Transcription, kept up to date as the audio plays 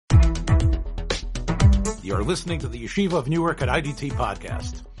You're listening to the Yeshiva of Newark at IDT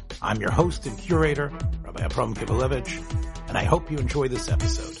podcast. I'm your host and curator, Rabbi Abram Kibalevich, and I hope you enjoy this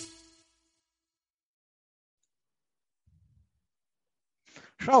episode.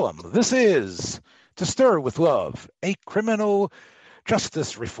 Shalom, this is To Stir with Love, a criminal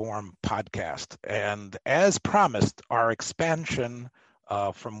justice reform podcast. And as promised, our expansion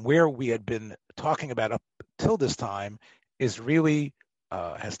from where we had been talking about up till this time is really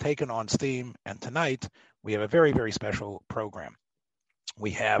has taken on steam. And tonight we have a very, very special program.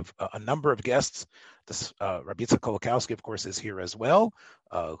 We have a number of guests. This Rabbi Yitzchak Kolakowski, of course, is here as well,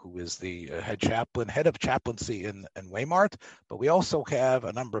 who is the head of chaplaincy in Waymart. But we also have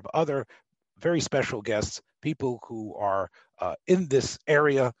a number of other very special guests, people who are in this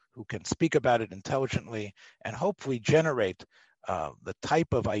area, who can speak about it intelligently and hopefully generate the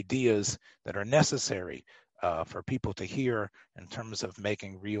type of ideas that are necessary for people to hear in terms of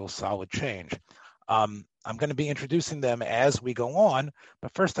making real solid change. I'm going to be introducing them as we go on,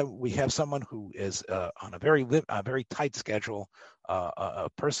 but first we have someone who is on a very tight schedule, a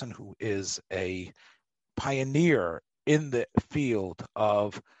person who is a pioneer in the field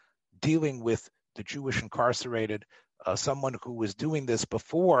of dealing with the Jewish incarcerated, someone who was doing this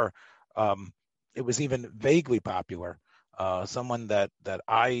before it was even vaguely popular. Someone that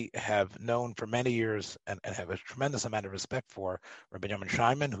I have known for many years and have a tremendous amount of respect for, Rabbi Binyamin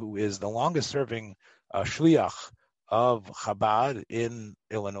Shaiman, who is the longest-serving shliach of Chabad in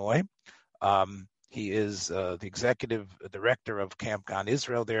Illinois. He is the executive director of Camp Gan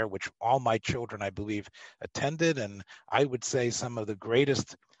Israel there, which all my children, I believe, attended, and I would say some of the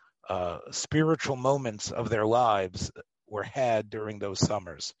greatest spiritual moments of their lives were had during those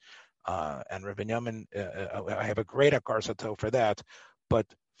summers. And Rabbi Binyamin, I have a great Hakar Sato for that. But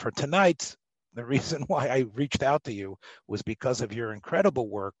for tonight, the reason why I reached out to you was because of your incredible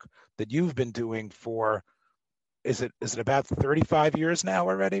work that you've been doing for, is it about 35 years now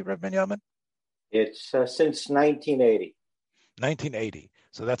already, Rabbi Binyamin? It's since 1980. 1980.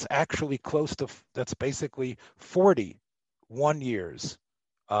 So that's actually that's basically 41 years.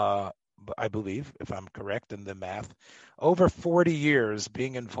 I believe, if I'm correct in the math, over 40 years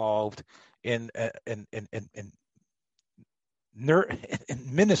being involved in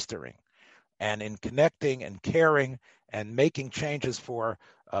ministering and in connecting and caring and making changes for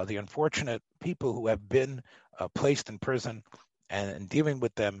the unfortunate people who have been placed in prison and dealing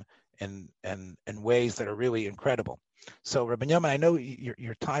with them in ways that are really incredible. So, Rabbi Binyamin, I know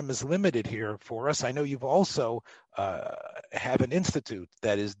your time is limited here for us. I know you've also have an institute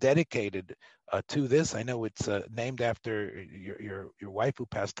that is dedicated to this. I know it's named after your wife who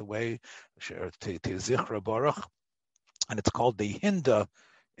passed away, to Zichra Baruch, and it's called the Hinda.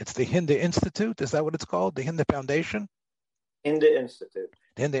 It's the Hinda Institute. Is that what it's called? The Hinda Foundation? Hinda Institute.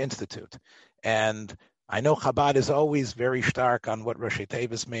 The Hinda Institute. And I know Chabad is always very stark on what Rosh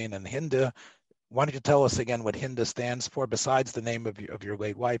Tevis mean, and Hinda. Why don't you tell us again what Hinda stands for? Besides the name of your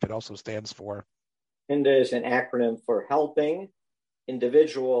late wife, it also stands for? Hinda is an acronym for Helping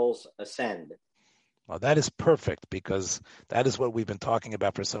Individuals Ascend. Well, that is perfect, because that is what we've been talking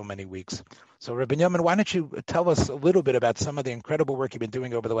about for so many weeks. So, Rabbi Binyamin, why don't you tell us a little bit about some of the incredible work you've been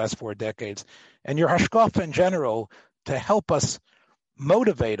doing over the last 4 decades and your hashkafa in general to help us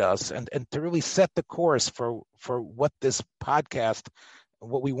motivate us and to really set the course for what this podcast,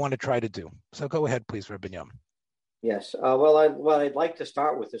 what we want to try to do. So go ahead, please, Rabbi Binyamin. Yes. What I'd like to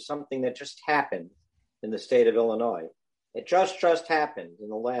start with is something that just happened in the state of Illinois. It just happened in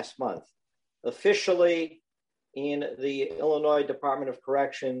the last month. Officially, in the Illinois Department of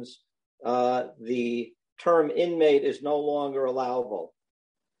Corrections, the term inmate is no longer allowable.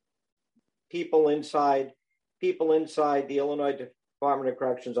 People inside the Illinois Department of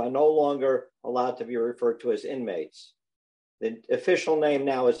Corrections are no longer allowed to be referred to as inmates. The official name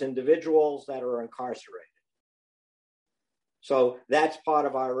now is individuals that are incarcerated. So that's part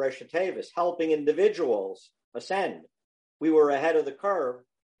of our Rosh Tevis, helping individuals ascend. We were ahead of the curve,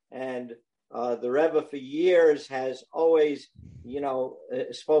 and the Rebbe for years has always,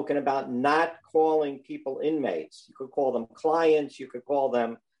 spoken about not calling people inmates. You could call them clients, you could call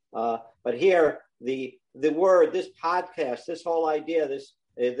them, but here the word, this podcast, this whole idea,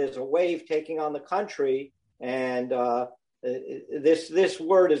 there's a wave taking on the country, and this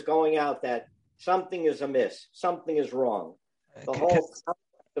word is going out that something is amiss, something is wrong. The whole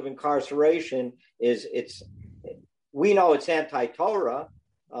concept of incarceration we know it's anti-Torah.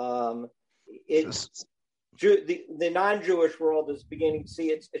 The non-Jewish world is beginning to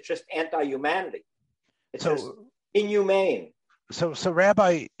see it's just anti-humanity. It's just inhumane. So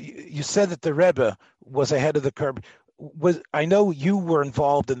Rabbi, you said that the Rebbe was ahead of the curve. I know you were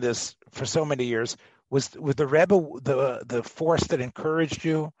involved in this for so many years. Was the Rebbe the force that encouraged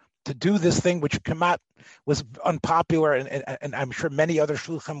you to do this thing, which Kamat was unpopular, and I'm sure many other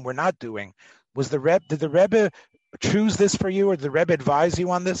shluchim were not doing? Did the Rebbe choose this for you, or did the Rebbe advise you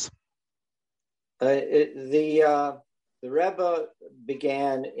on this? The Rebbe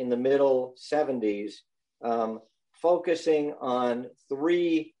began in the middle 70s, focusing on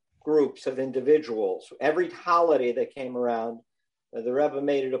three groups of individuals. Every holiday that came around, the Rebbe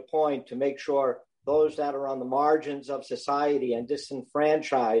made it a point to make sure those that are on the margins of society and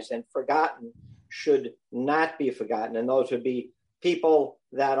disenfranchised and forgotten should not be forgotten. And those would be people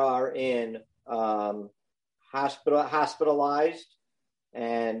that are in hospitalized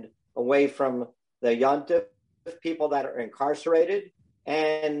and away from the Yontif, people that are incarcerated,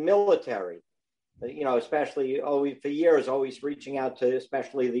 and military. Especially always for years, always reaching out to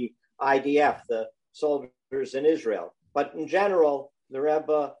especially the IDF, the soldiers in Israel. But in general, the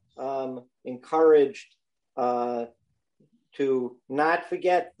Rebbe encouraged to not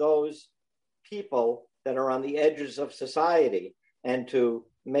forget those people that are on the edges of society and to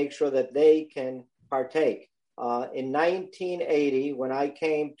make sure that they can partake. In 1980, when I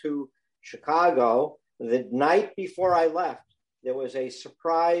came to Chicago, the night before I left, there was a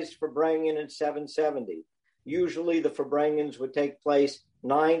surprise Farbrengen in 770. Usually the Farbrengens would take place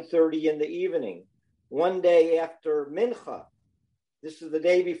 9:30 in the evening. One day after Mincha, this is the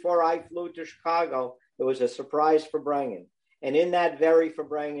day before I flew to Chicago, there was a surprise Farbrengen. And in that very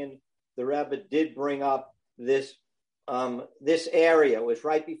Farbrengen, the Rebbe did bring up this area. It was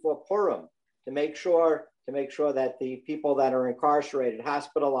right before Purim to make sure that the people that are incarcerated,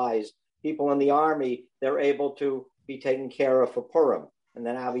 hospitalized, people in the army, they're able to be taken care of for Purim, and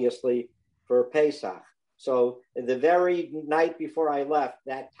then obviously for Pesach. So the very night before I left,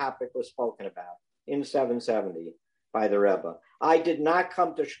 that topic was spoken about in 770 by the Rebbe. I did not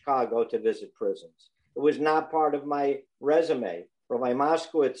come to Chicago to visit prisons. It was not part of my resume. Rabbi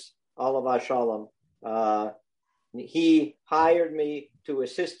Moskowitz, Alav Shalom, he hired me to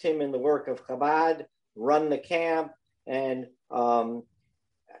assist him in the work of Chabad, run the camp, and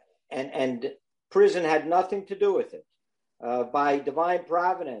prison had nothing to do with it. By divine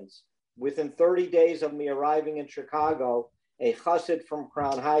providence, within 30 days of me arriving in Chicago, a chassid from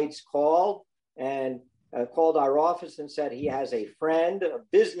Crown Heights called our office and said he has a friend, a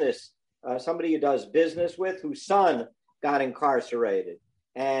business, somebody who does business with, whose son got incarcerated,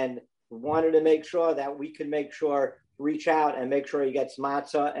 and wanted to make sure that we could reach out and make sure he gets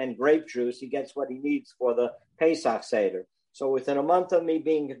matzah and grape juice. He gets what he needs for the Pesach Seder. So within a month of me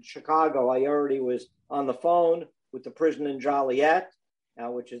being in Chicago, I already was on the phone with the prison in Joliet,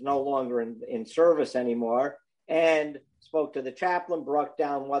 which is no longer in service anymore, and spoke to the chaplain, broke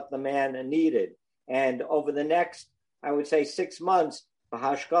down what the man needed. And over the next, I would say, 6 months,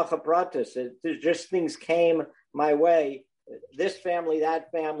 hashgacha pratis, just things came my way, this family,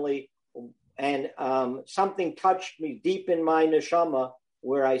 that family, and something touched me deep in my neshama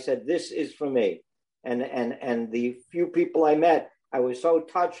where I said, this is for me. And the few people I met, I was so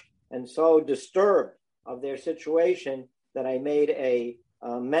touched and so disturbed of their situation that I made a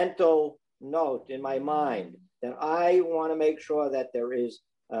mental note in my mind that I want to make sure that there is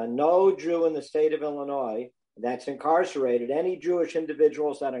no Jew in the state of Illinois that's incarcerated, any Jewish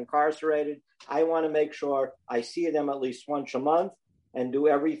individuals that are incarcerated, I want to make sure I see them at least once a month and do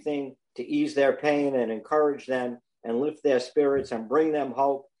everything to ease their pain and encourage them and lift their spirits and bring them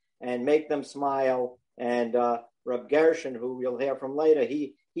hope and make them smile. And Reb Gershon, who you'll hear from later,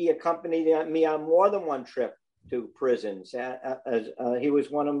 he accompanied me on more than one trip to prisons. He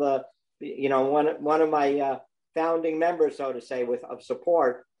was one of the, one of my founding members, so to say, of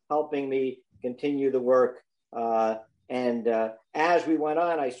support, helping me continue the work. And as we went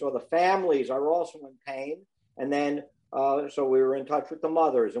on, I saw the families are also in pain. And then, so we were in touch with the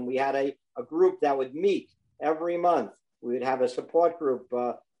mothers, and we had a group that would meet every month. We would have a support group.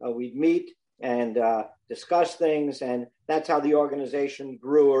 We'd meet and discuss things. And that's how the organization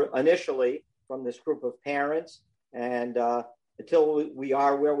grew initially, from this group of parents, and until we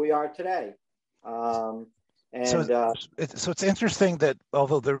are where we are today. So it's interesting that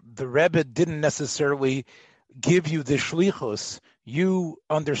although the Rebbe didn't necessarily give you the shlichus, you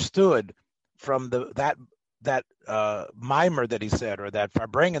understood from that mimer that he said, or that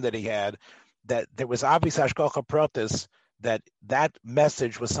farbrengen that he had, that there was obvious hashgacha pratis, that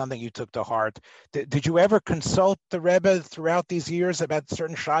message was something you took to heart. Did you ever consult the Rebbe throughout these years about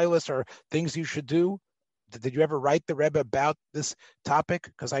certain shilas or things you should do? Did you ever write the Rebbe about this topic?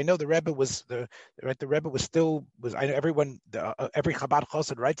 Because I know the Rebbe was the Rebbe was still was. I know every Chabad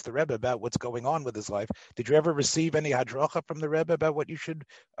Chassid writes the Rebbe about what's going on with his life. Did you ever receive any hadracha from the Rebbe about what you should,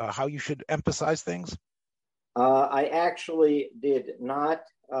 how you should emphasize things? I actually did not.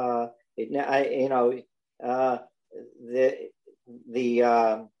 The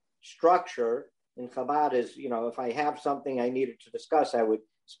structure in Chabad is, if I have something I needed to discuss, I would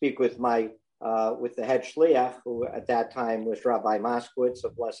speak with with the head shliach, who at that time was Rabbi Moskowitz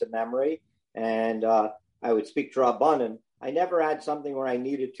of blessed memory, and I would speak to Rabbanan. I never had something where I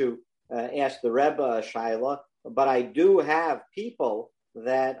needed to ask the Rebbe a shaila, but I do have people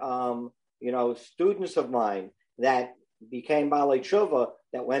that, students of mine that became Balei Tshuva,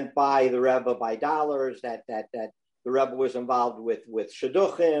 that went by the Rebbe by dollars, that the Rebbe was involved with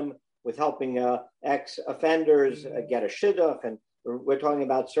shidduchim, with helping ex-offenders get a shidduch, and we're talking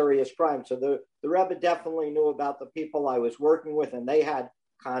about serious crime. So the Rebbe definitely knew about the people I was working with, and they had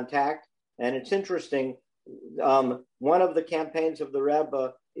contact. And it's interesting. One of the campaigns of the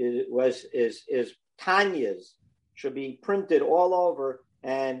Rebbe is Tanya's should be printed all over.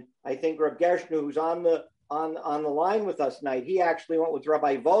 And I think Reb Gershon, who's on the line with us tonight, he actually went with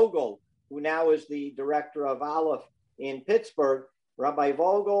Rabbi Vogel, who now is the director of Aleph in Pittsburgh. Rabbi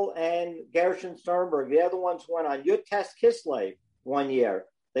Vogel and Gershon Sternberg, they're the ones who went on Yud Tes Kislev one year.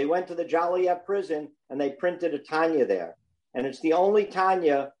 They went to the Joliet prison and they printed a Tanya there. And it's the only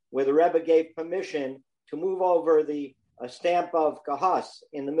Tanya where the Rebbe gave permission to move over the stamp of Kahas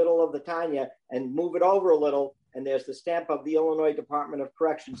in the middle of the Tanya and move it over a little. And there's the stamp of the Illinois Department of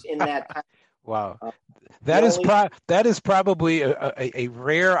Corrections in that Tanya. Wow. That is probably a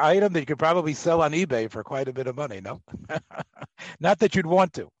rare item that you could probably sell on eBay for quite a bit of money, no? Not that you'd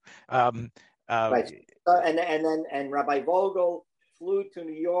want to. Right. And Rabbi Vogel flew to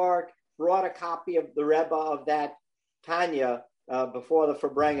New York, brought a copy of the Rebbe of that Tanya before the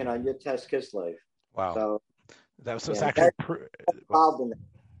Farbrengen on Yud Tes Kislev. Wow. So that was actually involved in that.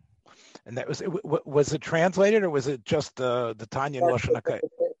 And that was it translated, or was it just the Tanya in Lashon HaKodesh?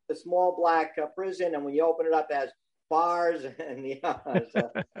 The small black prison, and when you open it up, it has bars and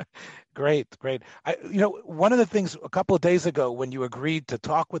Great. One of the things a couple of days ago when you agreed to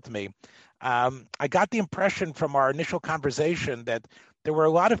talk with me, I got the impression from our initial conversation that there were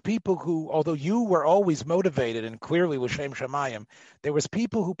a lot of people who, although you were always motivated and clearly L'Shem Shamayim, there was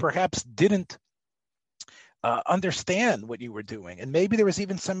people who perhaps didn't understand what you were doing. And maybe there was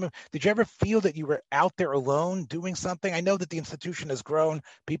even did you ever feel that you were out there alone doing something? I know that the institution has grown,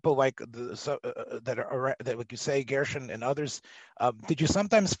 people like that like you say, Gershon and others. Did you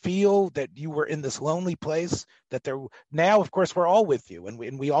sometimes feel that you were in this lonely place, that now, of course, we're all with you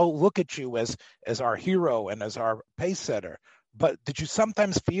and we all look at you as our hero and as our pace setter. But did you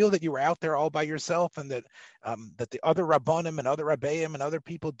sometimes feel that you were out there all by yourself and that the other Rabbanim and other Rabbeim and other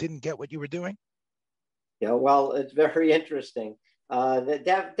people didn't get what you were doing? Yeah, well, it's very interesting.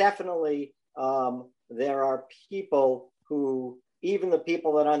 Definitely, there are people who, even the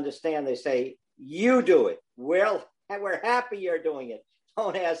people that understand, they say, you do it. We're happy you're doing it.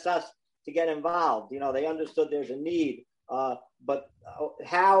 Don't ask us to get involved. They understood there's a need. But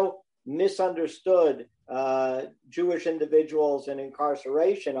how misunderstood Jewish individuals in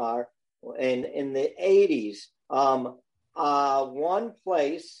incarceration are in the 80s. One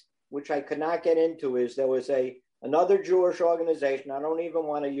place which I could not get into is there was another Jewish organization. I don't even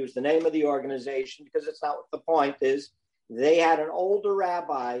want to use the name of the organization because it's not what the point is. They had an older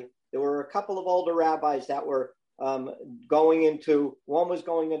rabbi. There were a couple of older rabbis that were one was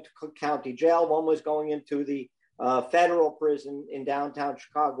going into Cook County Jail, one was going into the federal prison in downtown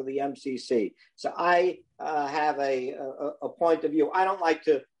Chicago, the MCC. So I have a point of view. I don't like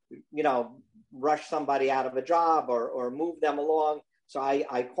to, rush somebody out of a job or move them along. So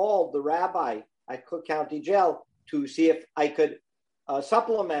I called the rabbi at Cook County Jail to see if I could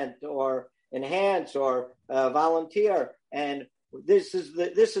supplement or enhance or volunteer. And this is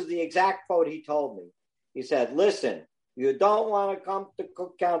the exact quote he told me. He said, "Listen, you don't want to come to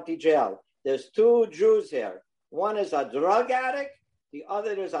Cook County Jail. There's two Jews here. One is a drug addict, the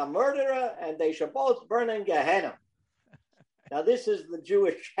other is a murderer, and they should both burn in Gehenna." Now, this is the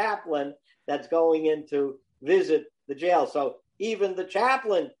Jewish chaplain that's going in to visit the jail. So even the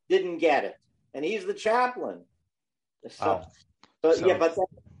chaplain didn't get it, and he's the chaplain. And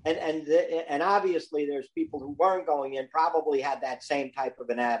obviously there's people who weren't going in, probably had that same type of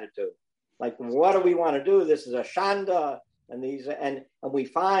an attitude. Like, what do we want to do? This is a shanda, and we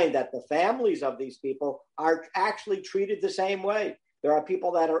find that the families of these people are actually treated the same way. There are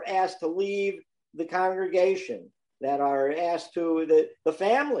people that are asked to leave the congregation, that are asked to the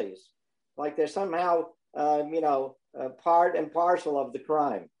families, like they're somehow part and parcel of the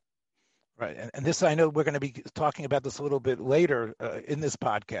crime. Right. And this, I know we're going to be talking about this a little bit later in this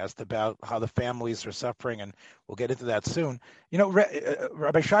podcast about how the families are suffering, and we'll get into that soon.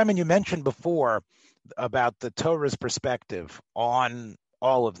 Rabbi Shimon, you mentioned before about the Torah's perspective on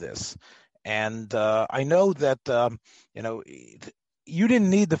all of this. And I know that, you didn't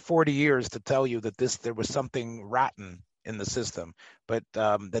need the 40 years to tell you that there was something rotten in the system, but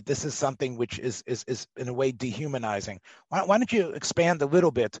that this is something which is in a way dehumanizing. Why don't you expand a little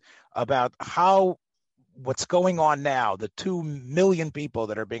bit about how what's going on now, the 2 million people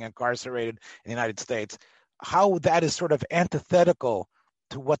that are being incarcerated in the United States, how that is sort of antithetical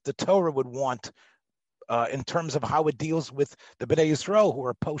to what the Torah would want in terms of how it deals with the Bnei Yisrael, who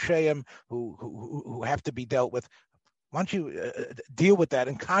are posheim, who have to be dealt with. Why don't you deal with that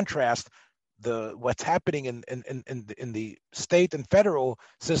and contrast what's happening in the state and federal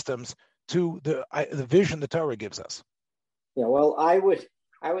systems to the vision the Torah gives us? Yeah, well, I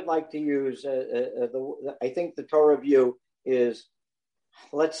would like to use I think the Torah view is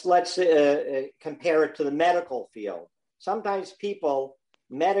let's compare it to the medical field. Sometimes people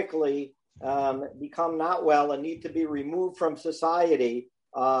medically become not well and need to be removed from society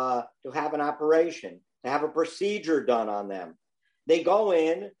to have an operation, to have a procedure done on them. They go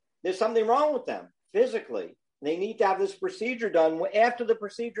in. There's something wrong with them physically. They need to have this procedure done. After the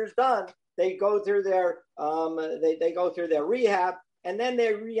procedure is done, they go through their they go through their rehab, and then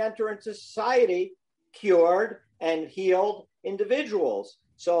they re-enter into society, cured and healed individuals.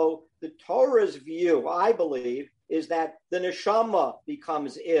 So the Torah's view, I believe, is that the neshama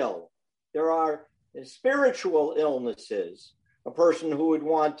becomes ill. There are spiritual illnesses. A person who would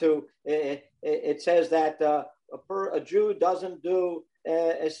want to, it says that a Jew doesn't do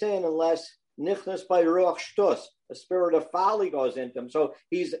a sin unless nichnas by ruach shtus, a spirit of folly goes into him. So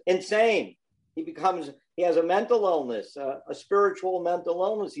he's insane. He has a mental illness, a spiritual mental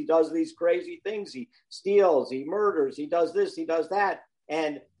illness. He does these crazy things. He steals, he murders, he does this, he does that.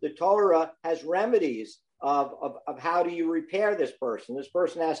 And the Torah has remedies of how do you repair this person. This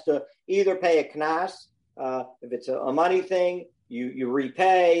person has to either pay a knas, if it's a money thing, you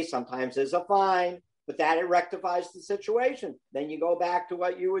repay. Sometimes there's a fine. But that it rectifies the situation. Then you go back to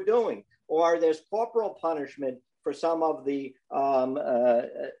what you were doing. Or there's corporal punishment for some of the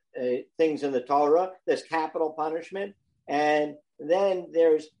things in the Torah. There's capital punishment. And then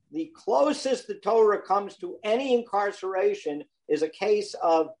there's the closest the Torah comes to any incarceration is a case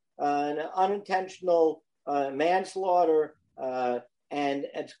of an unintentional manslaughter. And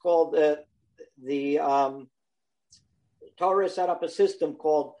it's called the Torah set up a system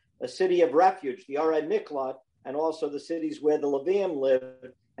called a city of refuge, the Arei Miklat, and also the cities where the Levium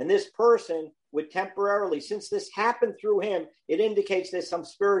live. And this person would temporarily, since this happened through him, it indicates there's some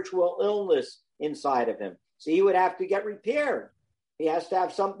spiritual illness inside of him. So he would have to get repaired. He has to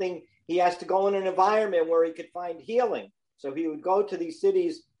have something, he has to go in an environment where he could find healing. So he would go to these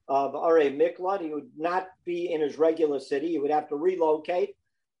cities of Arei Miklat. He would not be in his regular city. He would have to relocate.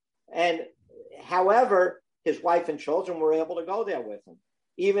 And however, his wife and children were able to go there with him.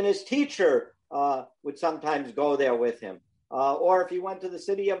 Even his teacher would sometimes go there with him. Or if he went to the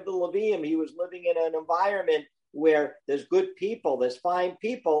city of the Levium, he was living in an environment where there's good people, there's fine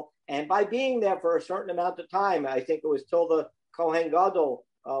people. And by being there for a certain amount of time, I think it was till the Kohen Gadol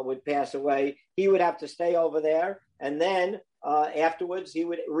would pass away, he would have to stay over there. And then afterwards, he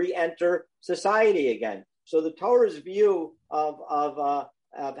would re-enter society again. So the Torah's view of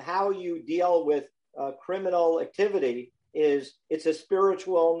how you deal with criminal activity is it's a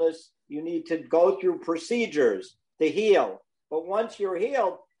spiritual illness. You need to go through procedures to heal. But once you're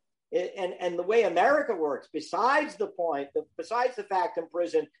healed, and the way America works, besides the fact in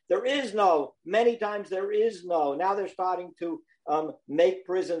prison, many times there is no, now they're starting to make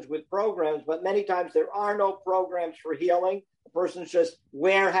prisons with programs, but many times there are no programs for healing. The person's just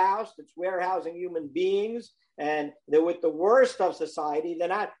warehoused. It's warehousing human beings, and they're with the worst of society. They're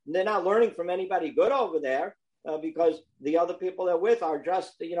not learning from anybody good over there. Because the other people they're with are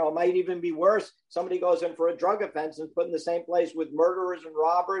just, it might even be worse. Somebody goes in for a drug offense and put in the same place with murderers and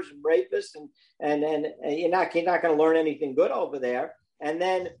robbers and rapists, and you're not going to learn anything good over there. And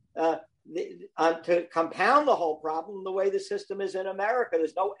then to compound the whole problem, the way the system is in America,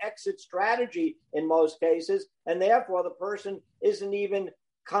 there's no exit strategy in most cases, and therefore the person isn't even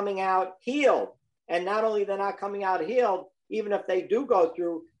coming out healed. And not only they're not coming out healed, even if they do go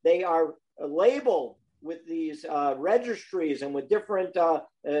through, they are labeled with these registries and with different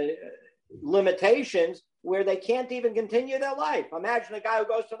limitations where they can't even continue their life. Imagine a guy who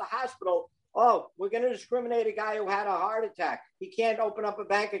goes to the hospital Oh, we're going to discriminate a guy who had a heart attack. He can't open up a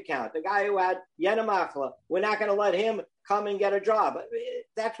bank account. The guy who had Yenemachla, we're not going to let him come and get a job.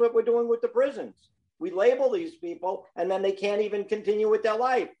 That's what we're doing with the prisons. We label these people, and then they can't even continue with their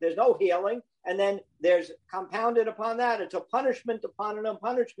life. There's no healing. And then there's compounded upon that. It's a punishment upon a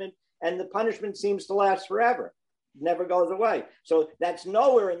punishment, and the punishment seems to last forever. It never goes away. So that's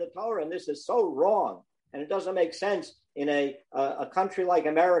nowhere in the Torah, and this is so wrong. And it doesn't make sense in a country like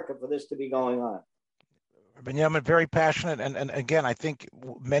America for this to be going on. Binyamin, very passionate. And again, I think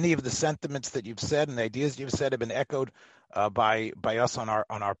many of the sentiments that you've said and the ideas you've said have been echoed by us on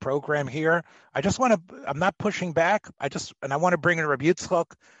our program here. I'm not pushing back. I want to bring in Rabbi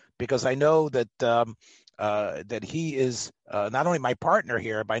Yitzchak because I know that that he is not only my partner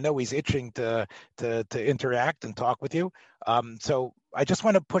here, but I know he's itching to interact and talk with you. So I just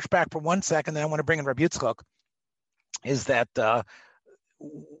want to push back for 1 second, then I want to bring in Rabbi Yitzchak. Is that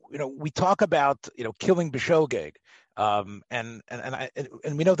we talk about killing b'shogeg, and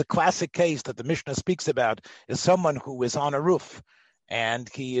we know the classic case that the Mishnah speaks about is someone who is on a roof and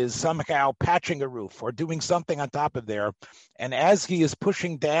he is somehow patching a roof or doing something on top of there, and as he is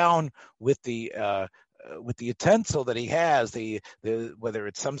pushing down with the utensil that he has, the whether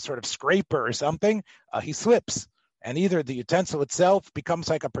it's some sort of scraper or something, he slips. And either the utensil itself becomes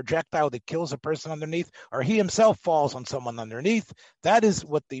like a projectile that kills a person underneath, or he himself falls on someone underneath. That is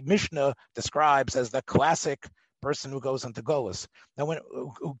what the Mishnah describes as the classic person who goes into Golus. Now,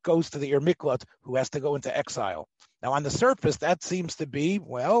 who goes to the Ir Miklat, who has to go into exile. Now, on the surface, that seems to be,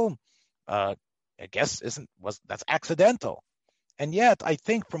 I guess that's accidental. And yet, I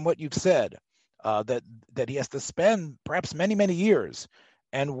think from what you've said, that he has to spend perhaps many, many years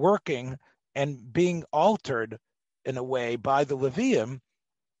and working and being altered in a way by the Levium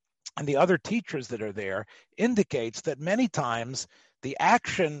and the other teachers that are there, indicates that many times the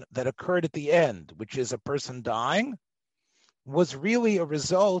action that occurred at the end, which is a person dying, was really a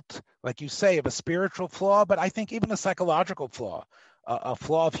result, like you say, of a spiritual flaw, but I think even a psychological flaw, a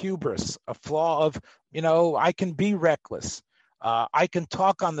flaw of hubris, a flaw of, I can be reckless. I can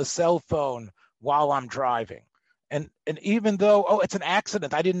talk on the cell phone while I'm driving. And even though, it's an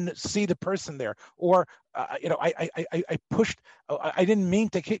accident, I didn't see the person there, or I pushed, I didn't mean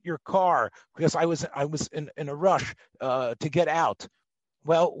to hit your car because I was in a rush to get out.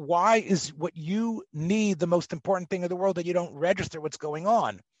 Well, why is what you need the most important thing in the world that you don't register what's going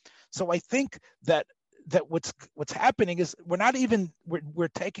on? So I think that what's happening is we're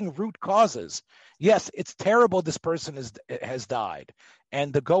taking root causes. Yes, it's terrible this person has died.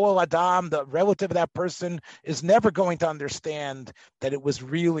 And the Goel Adam, the relative of that person, is never going to understand that it was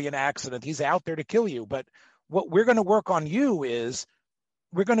really an accident. He's out there to kill you. But what we're going to work on you is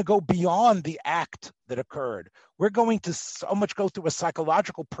we're going to go beyond the act that occurred. We're going to so much go through a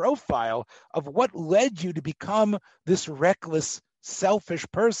psychological profile of what led you to become this reckless, selfish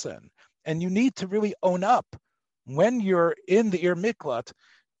person. And you need to really own up when you're in the Ir Miklat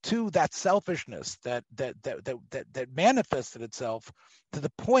to that selfishness that manifested itself to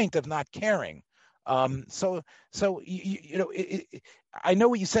the point of not caring. So I know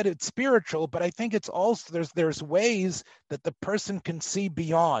what you said, it's spiritual, but I think it's also there's ways that the person can see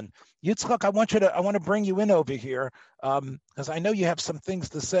beyond. Yitzchak, I want to bring you in over here because I know you have some things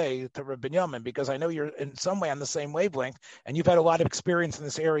to say to Rabbi Binyamin, because I know you're in some way on the same wavelength and you've had a lot of experience in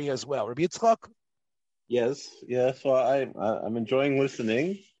this area as well. Rabbi Yitzchak? Yes. So I'm enjoying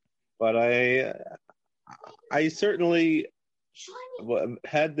listening, but I certainly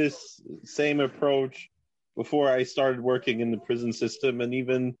had this same approach before I started working in the prison system, and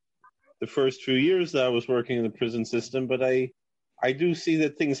even the first few years that I was working in the prison system. But I do see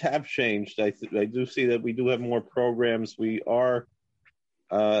that things have changed. I do see that we do have more programs. We are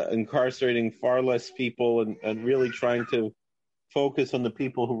incarcerating far less people and really trying to focus on the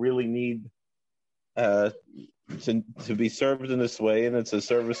people who really need to be served in this way, and it's a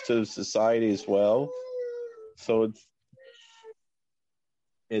service to society as well. So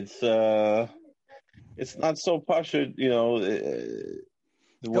it's not so pashut,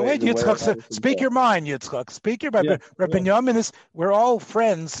 Go ahead, Yitzchak. Speak your mind, Yitzchak. Speak your mind. Rabbi Binyamin is. We're all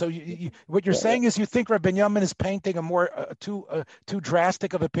friends. So what you're saying is you think Rabbi Binyamin is painting a more too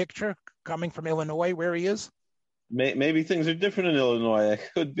drastic of a picture coming from Illinois, where he is. Maybe things are different in Illinois. It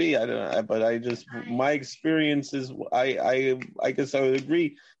could be. I don't know. But my experience is. I guess I would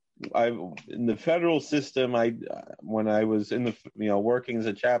agree. In the federal system, when I was in the working as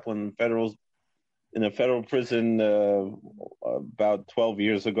a chaplain in a federal prison about 12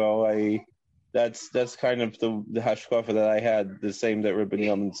 years ago, that's kind of the hashkafa that I had, the same that Rabbi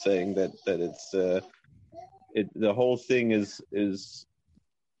Binyamin is saying, that it's the whole thing is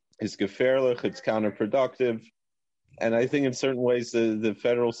is gefährlich, it's counterproductive. And I think in certain ways the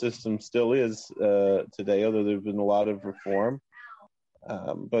federal system still is today, although there's been a lot of reform.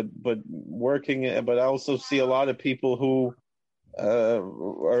 But I also see a lot of people who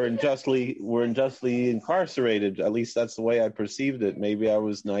were unjustly incarcerated. At least that's the way I perceived it. Maybe I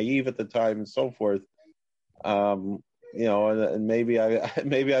was naive at the time and so forth. And maybe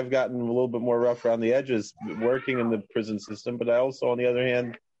I've gotten a little bit more rough around the edges working in the prison system. But I also, on the other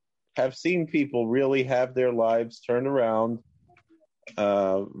hand, have seen people really have their lives turned around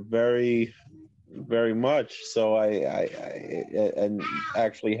very, very much. So I and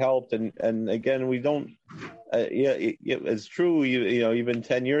actually helped. And again, we don't. It's true. Even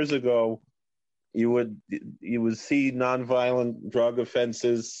 10 years ago, you would see nonviolent drug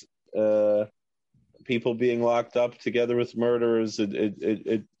offenses, people being locked up together with murderers.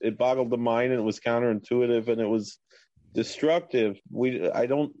 It boggled the mind, and it was counterintuitive, and it was destructive.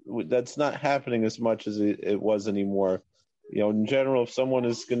 That's not happening as much as it was anymore. In general, if someone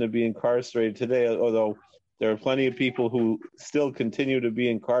is going to be incarcerated today, although there are plenty of people who still continue to be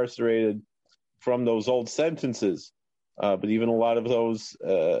incarcerated from those old sentences, but even a lot of those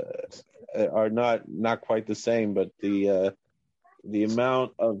are not quite the same. But the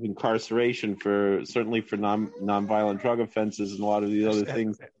amount of incarceration certainly for nonviolent drug offenses and a lot of these other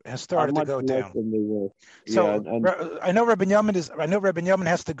things has started to go down. Than they were. So I know Rabbi Yamin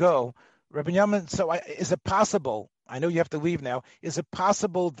has to go. Rabbi Yamin, is it possible? I know you have to leave now. Is it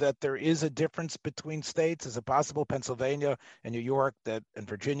possible that there is a difference between states? Is it possible Pennsylvania and New York and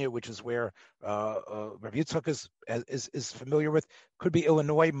Virginia, which is where Rabbi Yitzchak is familiar with, could be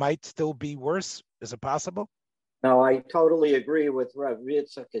Illinois, might still be worse? Is it possible? No, I totally agree with what Rabbi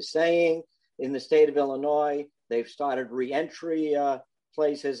Yitzchak is saying. In the state of Illinois, they've started reentry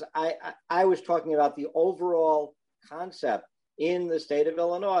places. I was talking about the overall concept. In the state of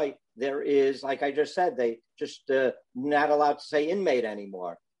Illinois, there is, like I just said, they just not allowed to say inmate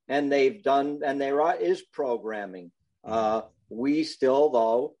anymore. And there is programming. We still,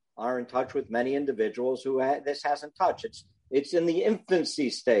 though, are in touch with many individuals who this hasn't touched. It's in the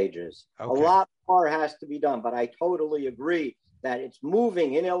infancy stages. Okay. A lot more has to be done, but I totally agree that it's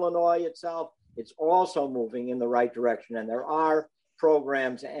moving in Illinois itself. It's also moving in the right direction. And there are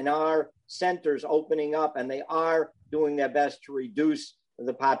programs and our centers opening up, and they are doing their best to reduce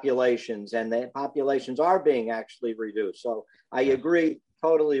the populations, and the populations are being actually reduced. So I agree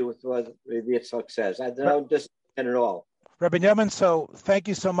totally with what Yitzchak says. I don't disagree at all. Rabbi Yamin, so thank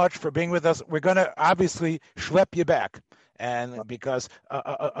you so much for being with us. We're going to obviously schlep you back, and because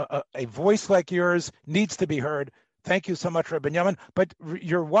a voice like yours needs to be heard. Thank you so much, Rabbi Yamin. But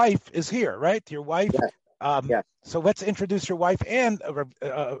your wife is here, right? Your wife. Yes. Yes. So let's introduce your wife and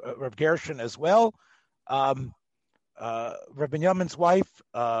Reb Gershon as well. Rabbi Yamin's wife,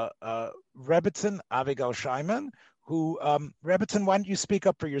 Rebbitzin Avigal Shaiman, who Rebbitzin, why don't you speak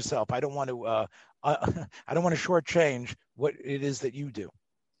up for yourself? I don't want to shortchange what it is that you do.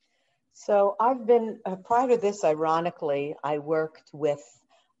 So I've been prior to this. Ironically, I worked with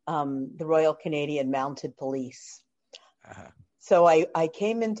the Royal Canadian Mounted Police. Uh-huh. So I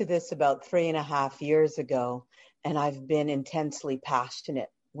came into this about 3.5 years ago, and I've been intensely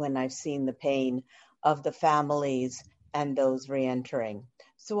passionate when I've seen the pain of the families and those reentering.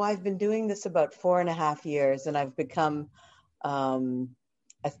 So I've been doing this about 4.5 years, and I've become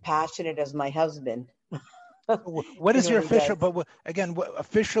as passionate as my husband. What is your official? But again,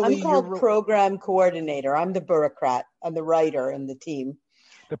 officially, I'm called program coordinator. I'm the bureaucrat. I'm the writer in the team.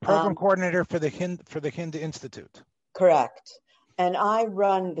 The program coordinator for the Hind Institute. Correct. And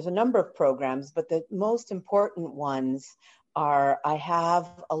there's a number of programs, but the most important ones are, I have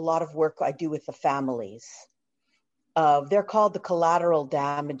a lot of work I do with the families. They're called the collateral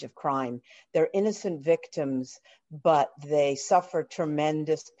damage of crime. They're innocent victims, but they suffer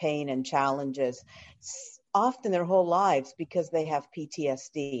tremendous pain and challenges, often their whole lives, because they have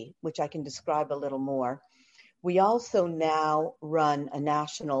PTSD, which I can describe a little more. We also now run a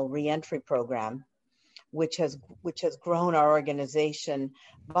national reentry program, which has grown our organization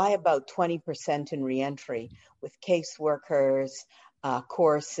by about 20% in reentry, with caseworkers,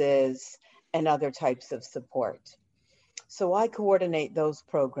 courses, and other types of support. So I coordinate those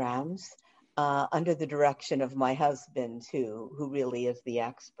programs under the direction of my husband, who really is the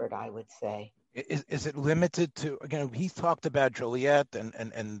expert, I would say. Is it limited to, again, he talked about Joliet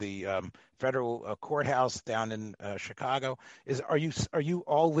and the federal courthouse down in Chicago. Are you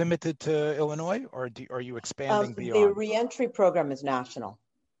all limited to Illinois, or are you expanding beyond? The reentry program is national.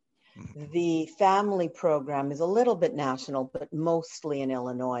 Mm-hmm. The family program is a little bit national, but mostly in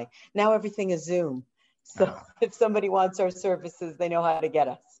Illinois. Now everything is Zoom. So if somebody wants our services, they know how to get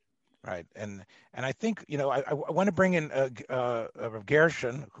us. Right, and I think I want to bring in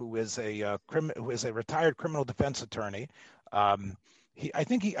Gershon, who is a retired criminal defense attorney. Gershon, I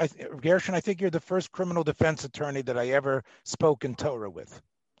think you're the first criminal defense attorney that I ever spoke in Torah with.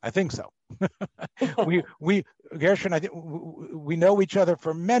 I think so. Gershon, I think we know each other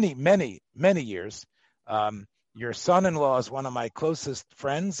for many, many, many years. Your son-in-law is one of my closest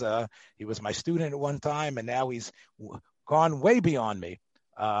friends. He was my student at one time, and now he's gone way beyond me.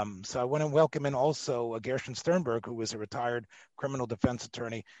 So I want to welcome in also Gershon Sternberg, who was a retired criminal defense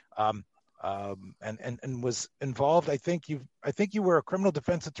attorney, and was involved. I think you were a criminal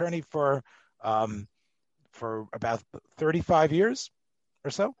defense attorney for about 35 years or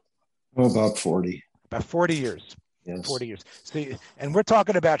so. Oh, about 40. About 40 years. Yes. 40 years. See, and we're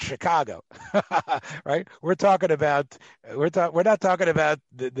talking about Chicago, right? We're not talking about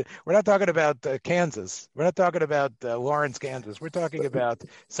Kansas. We're not talking about Lawrence, Kansas. We're talking about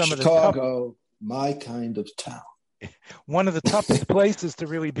Chicago, my kind of town. One of the toughest places to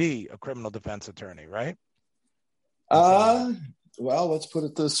really be a criminal defense attorney, right? Well, let's put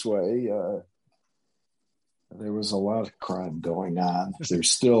it this way. There was a lot of crime going on. There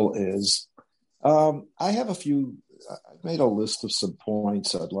still is. I have I've made a list of some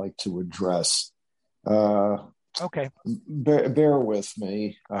points I'd like to address. Okay. Bear with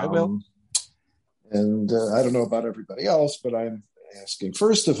me. I will. And I don't know about everybody else, but I'm asking.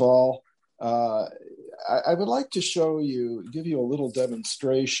 First of all, I would like to give you a little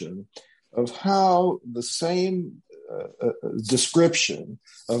demonstration of how the same description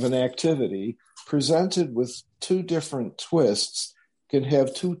of an activity presented with two different twists can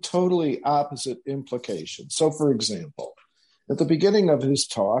have two totally opposite implications. So, for example, at the beginning of his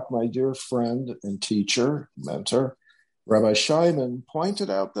talk, my dear friend and teacher, mentor, Rabbi Scheinman, pointed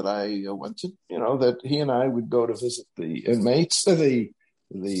out that I went to, that he and I would go to visit the inmates, the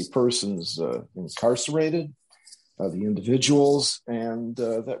persons incarcerated, the individuals, and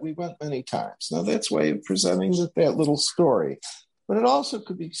that we went many times. Now, that's a way of presenting that little story. But it also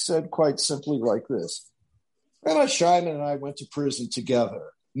could be said quite simply like this. Rabbi Scheinman and I went to prison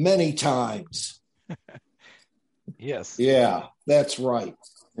together many times. Yes. Yeah, that's right.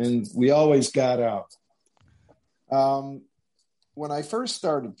 And we always got out. When I first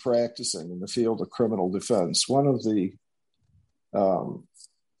started practicing in the field of criminal defense, one of the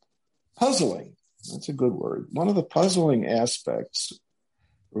puzzling aspects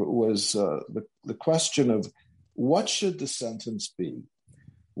was the question of what should the sentence be?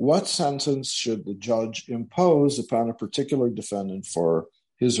 What sentence should the judge impose upon a particular defendant for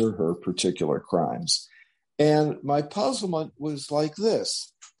his or her particular crimes? And my puzzlement was like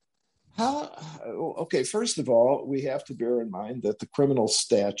this. First of all, we have to bear in mind that the criminal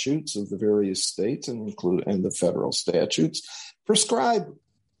statutes of the various states and the federal statutes prescribe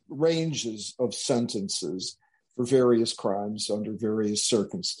ranges of sentences for various crimes under various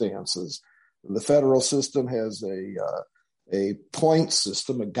circumstances. The federal system has a point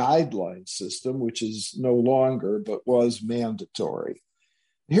system, a guideline system, which is no longer but was mandatory.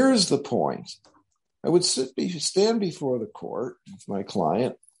 Here's the point. I would stand before the court with my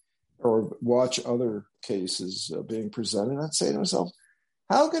client or watch other cases being presented. I'd say to myself,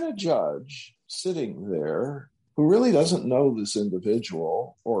 how can a judge sitting there who really doesn't know this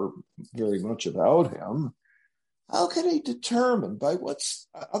individual or very much about him, how can he determine by what's,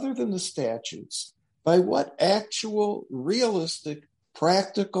 other than the statutes, by what actual, realistic,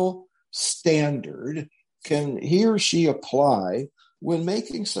 practical standard can he or she apply when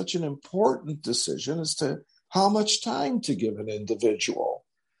making such an important decision as to how much time to give an individual?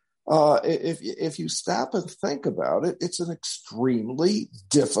 If you stop and think about it, it's an extremely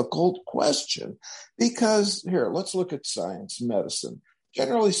difficult question because let's look at science, medicine.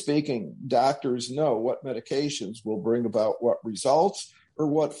 Generally speaking, doctors know what medications will bring about what results or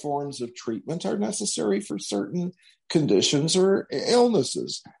what forms of treatment are necessary for certain conditions or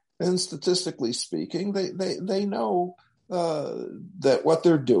illnesses. And statistically speaking, they know that what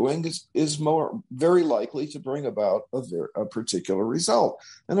they're doing is very likely to bring about a particular result.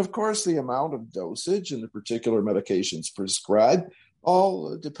 And of course, the amount of dosage and the particular medications prescribed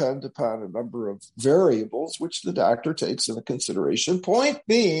all depend upon a number of variables, which the doctor takes into consideration. Point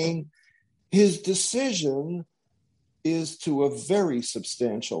being, his decision is to a very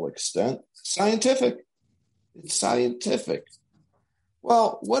substantial extent scientific. It's scientific.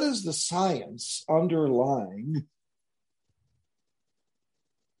 Well, what is the science underlying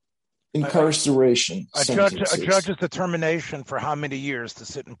incarceration sentences? A judge's determination for how many years to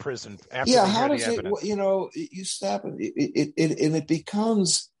sit in prison after how does it, you stop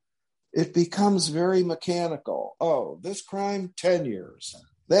it becomes very mechanical. Oh, this crime, 10 years.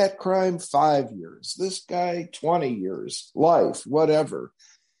 That crime, 5 years. This guy, 20 years, life, whatever.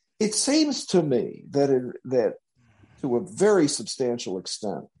 It seems to me that to a very substantial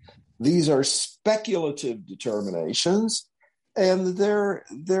extent, these are speculative determinations, and they're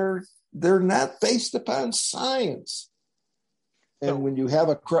not based upon science. And when you have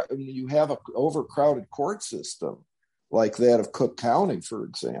an overcrowded court system like that of Cook County, for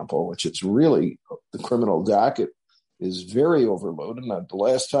example, which is really, the criminal docket is very overloaded. And the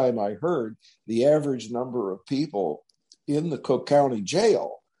last time I heard, the average number of people in the Cook County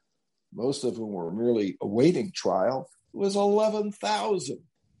jail, most of them were merely awaiting trial, was 11,000.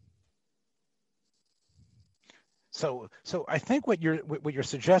 So I think what you're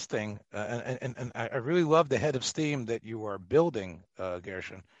suggesting, and I really love the head of steam that you are building,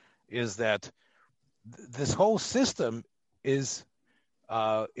 Gershon, is that this whole system is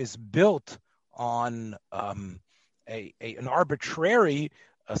built on an arbitrary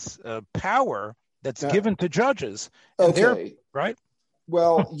power that's given to judges. Okay, right?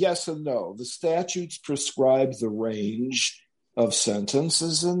 Well, yes and no. The statutes prescribe the range of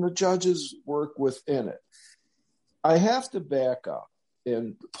sentences, and the judges work within it. I have to back up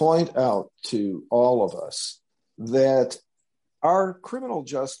and point out to all of us that our criminal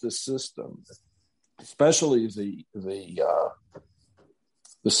justice system, especially the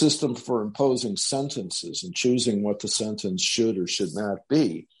system for imposing sentences and choosing what the sentence should or should not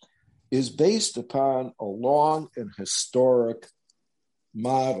be, is based upon a long and historic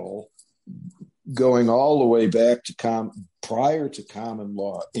model going all the way back to prior to common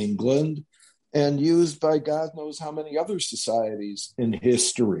law England, and used by God knows how many other societies in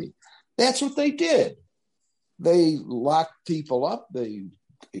history. That's what they did. They locked people up. They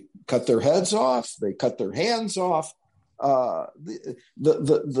cut their heads off. They cut their hands off. The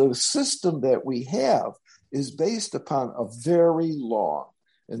system that we have is based upon a very long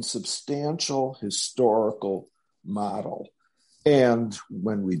and substantial historical model. And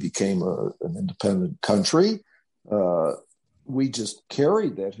when we became an independent country, we just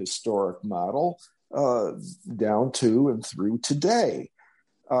carried that historic model down to and through today.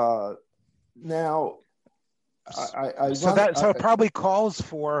 Now, it probably calls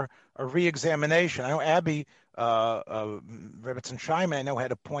for a reexamination. I know Abby Rebbitzin-Scheinman, I know,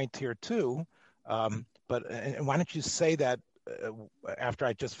 had a point here too. But why don't you say that after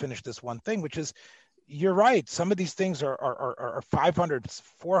I just finished this one thing, which is, you're right. Some of these things are 500,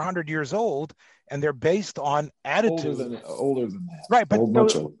 400 years old, and they're based on attitudes. Older than that. Right, but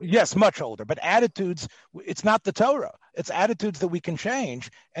much older. Yes, much older. But attitudes, it's not the Torah. It's attitudes that we can change,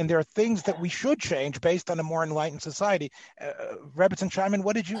 and there are things that we should change based on a more enlightened society. Rebbitzin-Scheinman,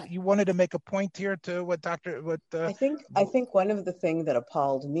 what did you wanted to make a point here to what Dr. I think one of the things that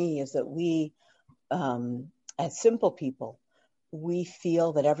appalled me is that we, as simple people, we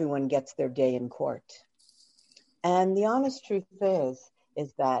feel that everyone gets their day in court. And the honest truth is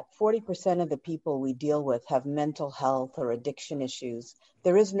that 40% of the people we deal with have mental health or addiction issues.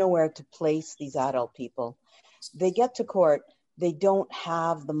 There is nowhere to place these adult people. They get to court, they don't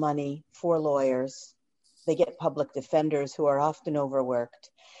have the money for lawyers. They get public defenders who are often overworked.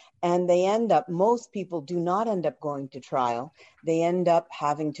 And most people do not end up going to trial. They end up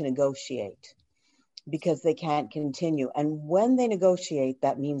having to negotiate because they can't continue. And when they negotiate,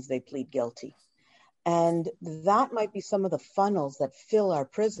 that means they plead guilty. And that might be some of the funnels that fill our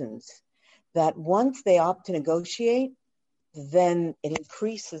prisons, that once they opt to negotiate, then it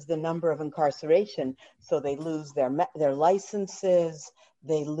increases the number of incarceration. So they lose their licenses,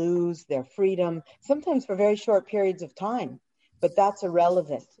 they lose their freedom, sometimes for very short periods of time. But that's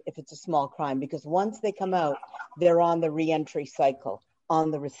irrelevant if it's a small crime, because once they come out, they're on the reentry cycle, on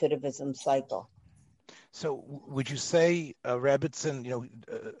the recidivism cycle. So would you say, Rebbitzin,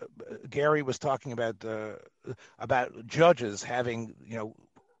 Gary was talking about judges having,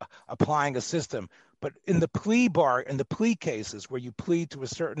 applying a system, but in the plea cases where you plead to a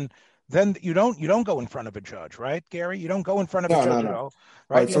certain, then you don't go in front of a judge, right, Gary? You don't go in front of a judge at all,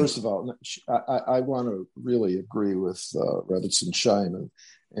 right? First of all, I want to really agree with Rebbitzin-Scheinman.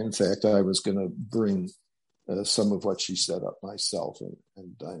 In fact, I was going to bring some of what she said up myself,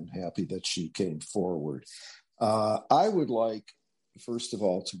 and I'm happy that she came forward. I would like, first of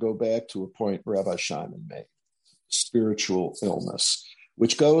all, to go back to a point Rabbi Scheinman made, spiritual illness,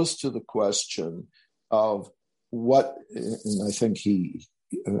 which goes to the question of what, and I think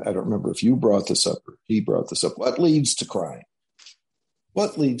I don't remember if you brought this up or he brought this up, what leads to crime?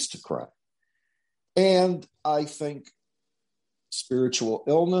 What leads to crime? And I think spiritual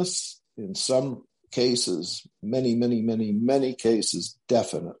illness, in some cases, many cases,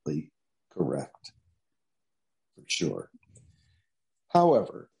 definitely correct, for sure.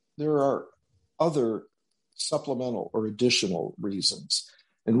 However, there are other supplemental or additional reasons.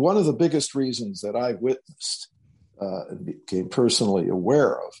 And one of the biggest reasons that I witnessed and became personally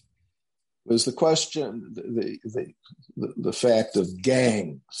aware of was the question, the fact of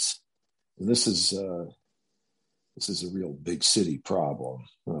gangs. And this is a real big city problem.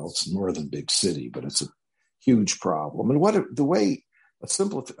 Well, it's a northern big city, but it's a huge problem. And the way a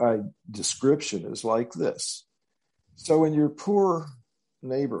simplified description is like this. So in your poor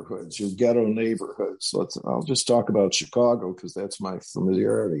neighborhoods, your ghetto neighborhoods, I'll just talk about Chicago because that's my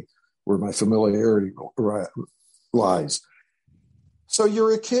familiarity, where my familiarity lies. So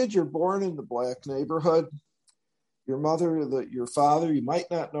you're a kid, you're born in the black neighborhood. Your mother, your father, you might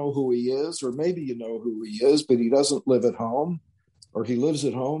not know who he is, or maybe you know who he is, but he doesn't live at home, or he lives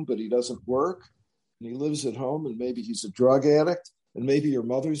at home, but he doesn't work. And he lives at home, and maybe he's a drug addict, and maybe your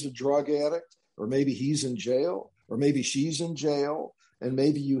mother's a drug addict, or maybe he's in jail, or maybe she's in jail, and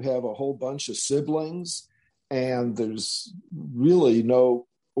maybe you have a whole bunch of siblings, and there's really no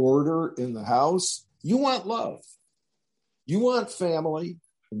order in the house. You want love. You want family,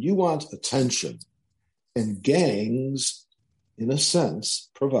 and you want attention. And gangs, in a sense,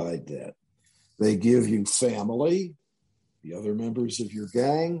 provide that. They give you family, the other members of your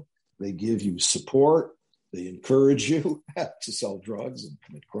gang. They give you support. They encourage you to sell drugs and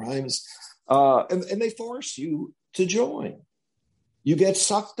commit crimes. And they force you to join. You get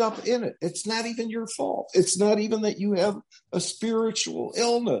sucked up in it. It's not even your fault. It's not even that you have a spiritual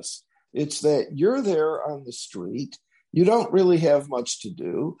illness. It's that you're there on the street. You don't really have much to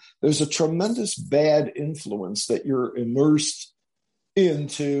do. There's a tremendous bad influence that you're immersed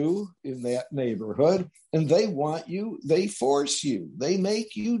into in that neighborhood, and they want you, they force you, they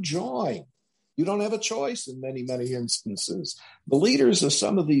make you join. You don't have a choice in many, many instances. The leaders of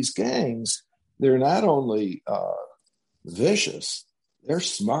some of these gangs, they're not only vicious, they're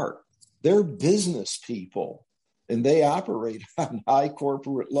smart. They're business people, and they operate on high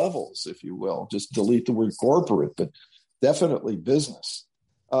corporate levels, if you will. Just delete the word corporate, but definitely business.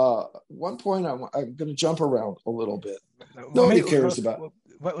 One point, I'm going to jump around a little bit. Nobody cares about.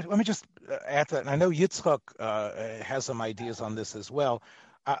 Let me just add that. And I know Yitzchak has some ideas on this as well.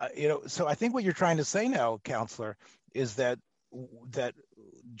 So I think what you're trying to say now, Counselor, is that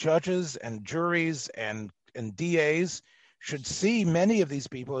judges and juries and DAs should see many of these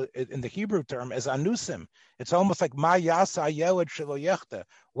people in the Hebrew term as anusim. It's almost like ma yasa yeled shelo yechta.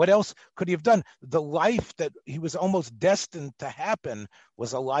 What else could he have done? The life that he was almost destined to happen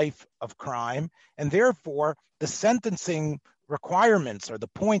was a life of crime, and therefore the sentencing requirements or the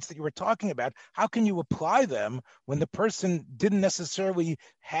points that you were talking about, how can you apply them when the person didn't necessarily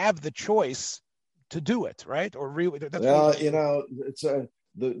have the choice to do it, right? Or it's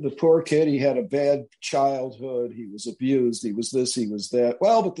the poor kid, he had a bad childhood. He was abused. He was this, he was that.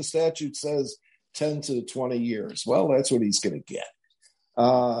 Well, but the statute says 10 to 20 years. Well, that's what he's going to get.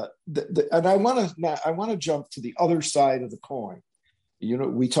 And I want to jump to the other side of the coin.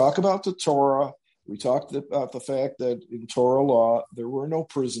 We talk about the Torah. We talked about the fact that in Torah law, there were no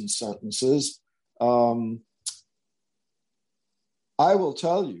prison sentences. I will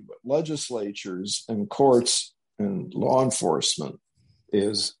tell you, but legislatures and courts and law enforcement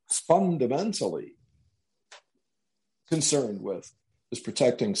is fundamentally concerned with is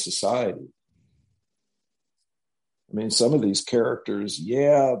protecting society. I mean, some of these characters,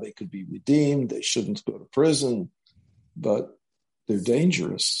 they could be redeemed. They shouldn't go to prison, but they're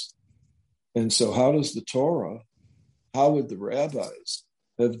dangerous. And so how does the Torah, how would the rabbis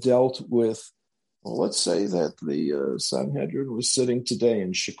have dealt with, let's say that the Sanhedrin was sitting today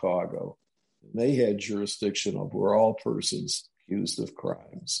in Chicago, and they had jurisdiction over all persons accused of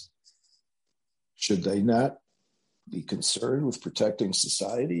crimes. Should they not be concerned with protecting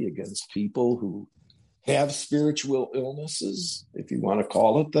society against people who have spiritual illnesses, if you want to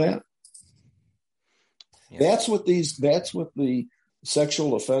call it that? Yeah. That's what the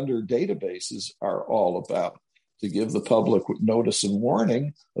sexual offender databases are all about, to give the public notice and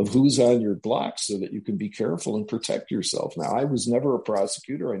warning of who's on your block so that you can be careful and protect yourself. Now, I was never a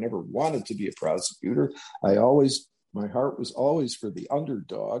prosecutor. I never wanted to be a prosecutor. My heart was always for the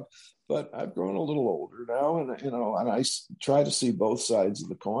underdog, but I've grown a little older now, and I try to see both sides of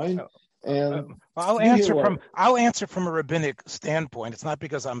the coin. And I'll answer from a rabbinic standpoint. It's not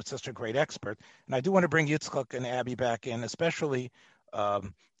because I'm such a great expert, and I do want to bring Yitzchak and Abby back in, especially a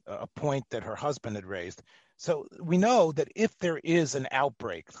point that her husband had raised. So we know that if there is an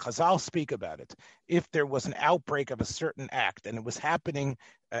outbreak, Chazal speak about it, if there was an outbreak of a certain act and it was happening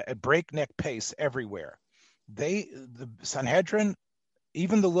at breakneck pace everywhere, the Sanhedrin,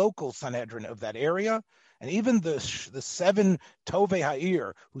 even the local Sanhedrin of that area, And even the 7 Tovei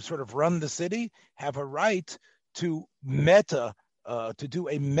Ha'ir, who sort of run the city, have a right to do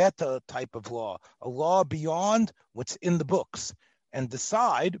a meta type of law, a law beyond what's in the books, and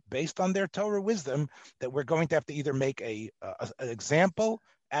decide, based on their Torah wisdom, that we're going to have to either make an example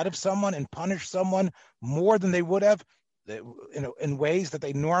out of someone and punish someone more than they would have, in ways that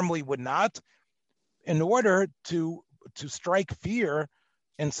they normally would not, in order to strike fear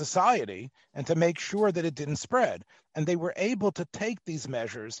in society and to make sure that it didn't spread. And they were able to take these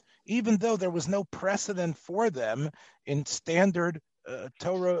measures, even though there was no precedent for them in standard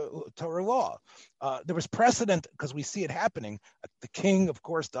Torah law. There was precedent because we see it happening. The king, of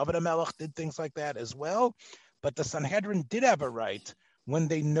course, David HaMelech, did things like that as well. But the Sanhedrin did have a right when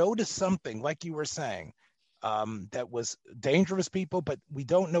they noticed something, like you were saying, that was dangerous people, but we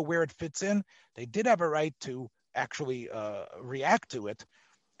don't know where it fits in. They did have a right to actually react to it.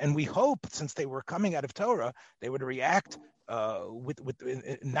 And we hope, since they were coming out of Torah, they would react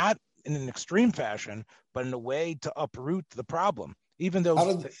not in an extreme fashion, but in a way to uproot the problem. Even though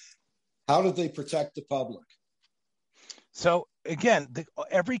how did they protect the public? So again,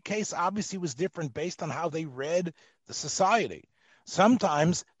 every case obviously was different based on how they read the society.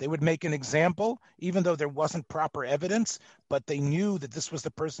 Sometimes they would make an example, even though there wasn't proper evidence, but they knew that this was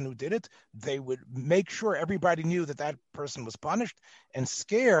the person who did it. They would make sure everybody knew that that person was punished and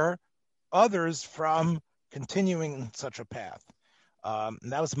scare others from continuing such a path.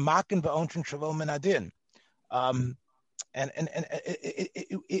 And that was Makin v'Onshin Shalom and Adin. And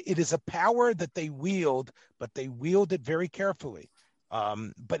it is a power that they wield, but they wield it very carefully.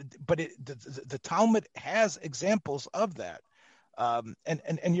 But the Talmud has examples of that.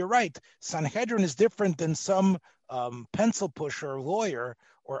 And you're right, Sanhedrin is different than some pencil pusher lawyer,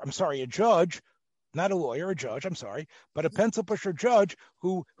 or I'm sorry, a judge, not a lawyer, a judge, I'm sorry, but a pencil pusher judge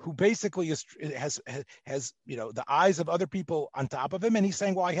who basically has the eyes of other people on top of him, and he's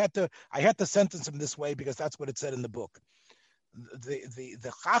saying, well, I had to sentence him this way because that's what it said in the book.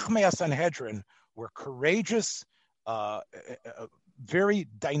 The Chachmei Sanhedrin were courageous, very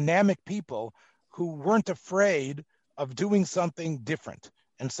dynamic people who weren't afraid of doing something different,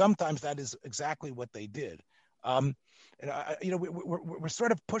 and sometimes that is exactly what they did. We're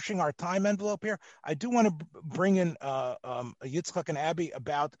sort of pushing our time envelope here. I do want to bring in Yitzchak and Abby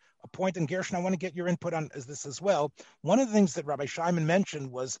about a point, and Gershon, I want to get your input on this as well. One of the things that Rabbi Shimon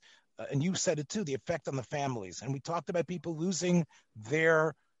mentioned was, and you said it too, the effect on the families. And we talked about people losing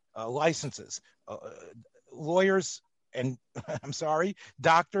their licenses, lawyers, and I'm sorry,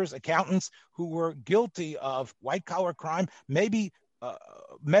 doctors, accountants who were guilty of white-collar crime, maybe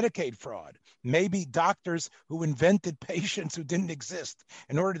Medicaid fraud, maybe doctors who invented patients who didn't exist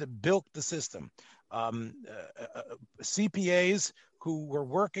in order to bilk the system, CPAs who were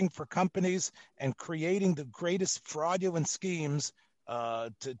working for companies and creating the greatest fraudulent schemes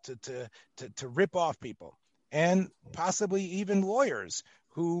to rip off people, and possibly even lawyers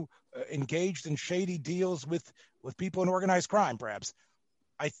who engaged in shady deals with people in organized crime, perhaps.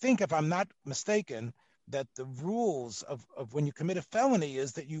 I think, if I'm not mistaken, that the rules of when you commit a felony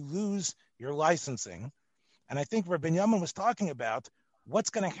is that you lose your licensing. And I think Rabbi Binyamin was talking about what's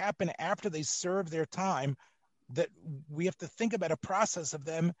going to happen after they serve their time, that we have to think about a process of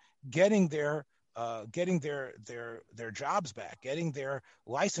them getting their jobs back, getting their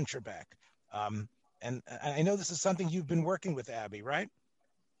licensure back. And I know this is something you've been working with, Abby, right?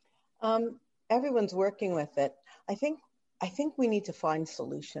 Everyone's working with it. I think we need to find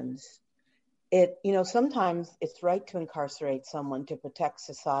solutions. Sometimes it's right to incarcerate someone to protect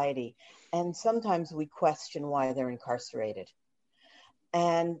society, and sometimes we question why they're incarcerated.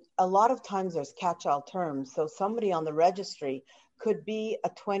 And a lot of times there's catch-all terms. So somebody on the registry could be a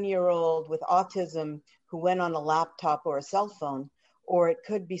 20-year-old with autism who went on a laptop or a cell phone, or it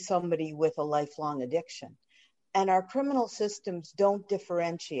could be somebody with a lifelong addiction. And our criminal systems don't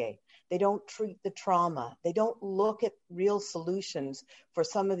differentiate. They don't treat the trauma. They don't look at real solutions for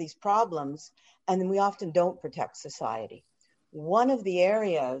some of these problems. And then we often don't protect society. One of the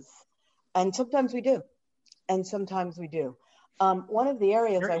areas, and sometimes we do, and sometimes we do. One of the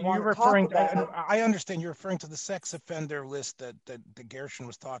areas I want to talk about. I understand you're referring to the sex offender list that Gershon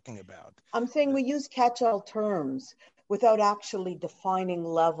was talking about. I'm saying we use catch-all terms without actually defining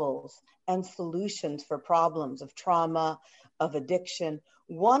levels and solutions for problems of trauma, of addiction.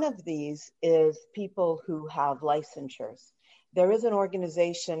 One of these is people who have licensures. There is an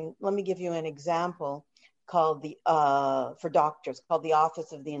organization, let me give you an example, called for doctors, called the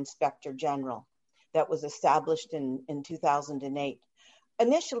Office of the Inspector General, that was established in 2008,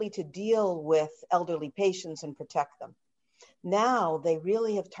 initially to deal with elderly patients and protect them. Now they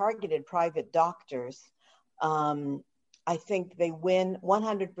really have targeted private doctors I think they win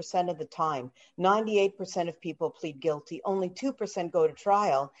 100% of the time. 98% of people plead guilty. Only 2% go to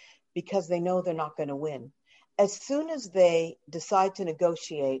trial because they know they're not going to win. As soon as they decide to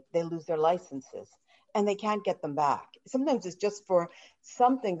negotiate, they lose their licenses and they can't get them back. Sometimes it's just for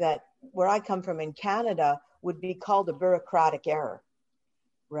something that, where I come from in Canada, would be called a bureaucratic error,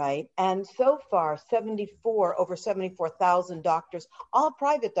 right? And so far, over 74,000 doctors, all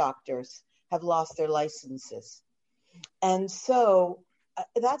private doctors, have lost their licenses. And so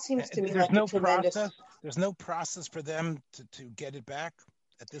that seems to me like a tremendous... There's no process for them to get it back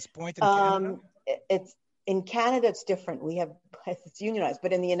at this point in Canada? In Canada, it's different. It's unionized,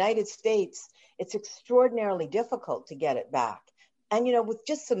 but in the United States, it's extraordinarily difficult to get it back. And, with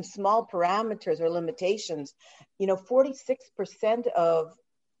just some small parameters or limitations, 46% of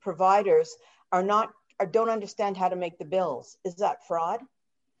providers don't understand how to make the bills. Is that fraud?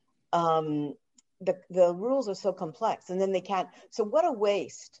 The rules are so complex, and then they can't. So what a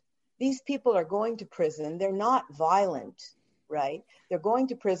waste. These people are going to prison. They're not violent, right? They're going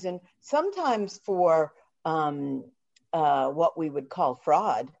to prison sometimes for what we would call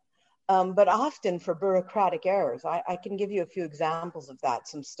fraud, but often for bureaucratic errors. I can give you a few examples of that,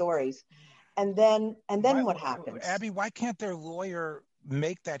 some stories. And then what happens? Abby, why can't their lawyer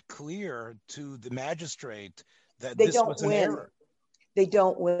make that clear to the magistrate that this was an error? They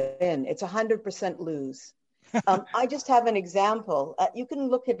don't win. It's 100% lose. I just have an example. You can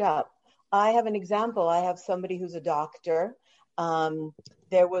look it up. I have an example. I have somebody who's a doctor.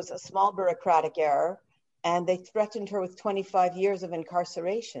 There was a small bureaucratic error, and they threatened her with 25 years of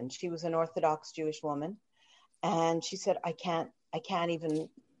incarceration. She was an Orthodox Jewish woman. And she said, I can't even,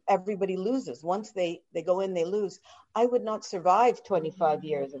 everybody loses. Once they go in, they lose. I would not survive 25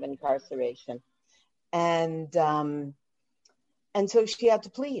 years of incarceration. And so she had to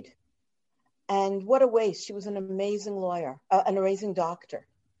plead. And what a waste. She was an amazing lawyer, an amazing doctor.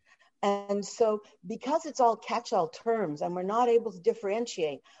 And so because it's all catch-all terms and we're not able to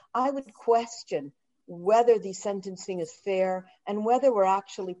differentiate, I would question whether the sentencing is fair and whether we're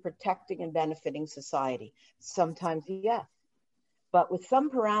actually protecting and benefiting society. Sometimes, yes. But with some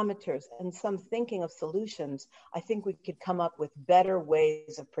parameters and some thinking of solutions, I think we could come up with better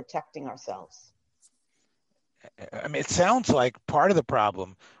ways of protecting ourselves. I mean, it sounds like part of the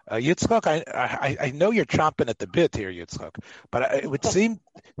problem. Yitzchak, I know you're chomping at the bit here, Yitzchak, but it would seem,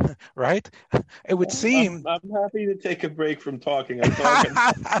 right? It would seem... I'm happy to take a break from talking. I'm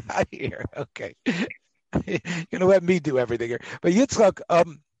talking. Here, okay. You're going to let me do everything here. But Yitzchak,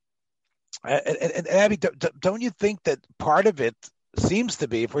 and Abby, don't you think that part of it seems to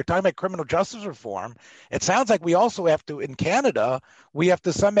be, if we're talking about criminal justice reform, it sounds like we also have to, in Canada, we have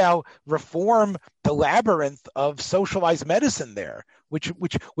to somehow reform the labyrinth of socialized medicine there, which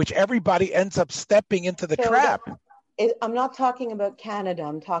everybody ends up stepping into the trap. I'm not talking about Canada.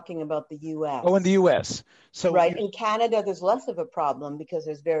 I'm talking about the U.S. Oh, in the U.S. So right. In Canada, there's less of a problem because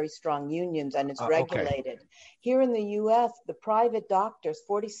there's very strong unions and it's regulated. Okay. Here in the U.S., the private doctors,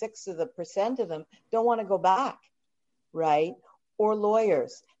 46% of them don't want to go back, right? Or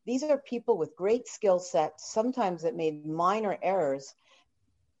lawyers. These are people with great skill sets, sometimes that made minor errors,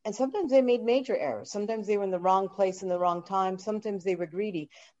 and sometimes they made major errors. Sometimes they were in the wrong place in the wrong time. Sometimes they were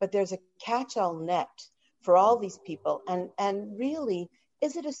greedy. But there's a catch-all net for all these people. And really,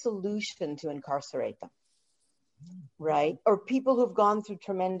 is it a solution to incarcerate them? Right? Or people who've gone through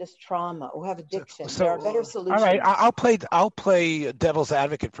tremendous trauma or have addiction. There are better solutions. All right, I'll play devil's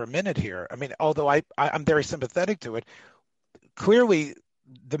advocate for a minute here. I mean, although I'm very sympathetic to it, clearly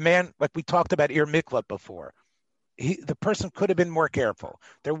the man, like we talked about Ir Miklat before, the person could have been more careful.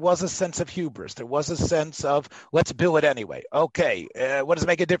 There was a sense of hubris. There was a sense of, let's bill it anyway. Okay, what does it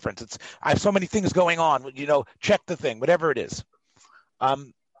make a difference? I have so many things going on, check the thing, whatever it is.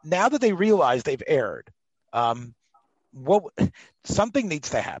 Now that they realize they've erred, something needs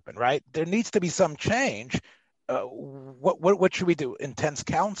to happen, right? There needs to be some change. What should we do? Intense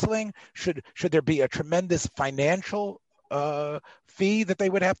counseling? Should there be a tremendous financial fee that they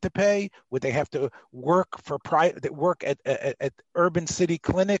would have to pay? Would they have to work at urban city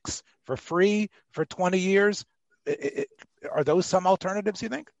clinics for free for 20 years? Are those some alternatives, you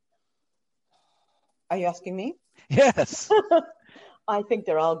think? Are you asking me? Yes. I think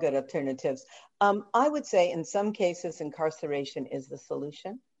they're all good alternatives. I would say in some cases, incarceration is the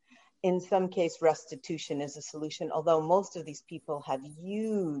solution. In some case, restitution is a solution, although most of these people have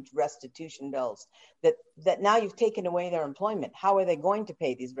huge restitution bills that now you've taken away their employment. How are they going to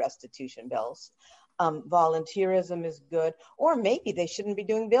pay these restitution bills? Volunteerism is good, or maybe they shouldn't be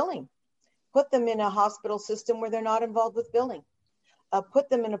doing billing. Put them in a hospital system where they're not involved with billing. put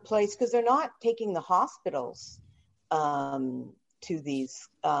them in a place, because they're not taking the hospitals to these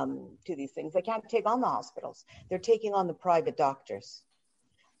things. They can't take on the hospitals. They're taking on the private doctors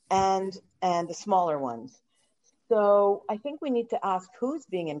and the smaller ones. So I think we need to ask who's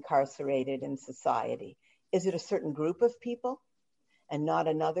being incarcerated in society. Is it a certain group of people and not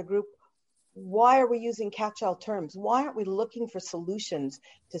another group? Why are we using catch-all terms? Why aren't we looking for solutions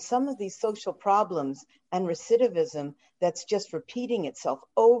to some of these social problems and recidivism that's just repeating itself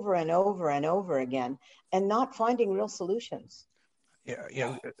over and over and over again and not finding real solutions?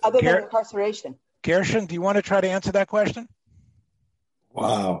 Yeah. Other than incarceration. Gershon, do you want to try to answer that question?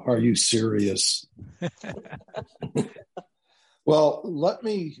 Wow, are you serious? Well, let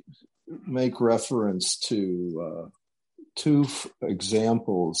me make reference to two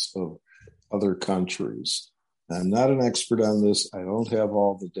examples of other countries. I'm not an expert on this. I don't have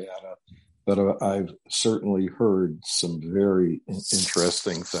all the data, but I've certainly heard some very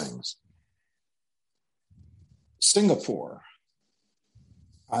interesting things. Singapore,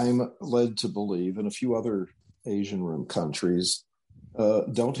 I'm led to believe, and a few other Asian rim countries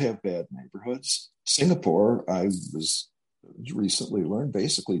don't have bad neighborhoods. Singapore, I was recently learned,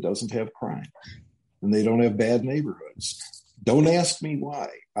 basically doesn't have crime, and they don't have bad neighborhoods. Don't ask me why.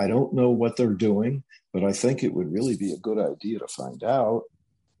 I don't know what they're doing, but I think it would really be a good idea to find out.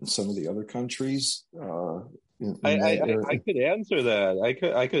 In some of the other countries, I could answer that.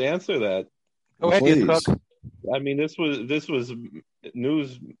 I could answer that. Go ahead, Yitzchak. I mean, this was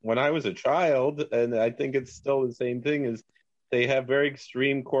news when I was a child, and I think it's still the same thing. Is they have very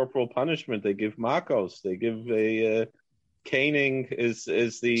extreme corporal punishment. They give makos. They give a caning. Is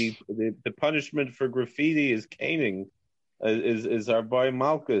the punishment for graffiti is caning. Is our boy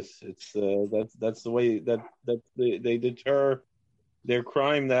Malchus. It's that's the way that they deter their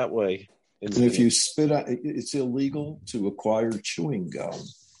crime that way. And if you spit out, it's illegal to acquire chewing gum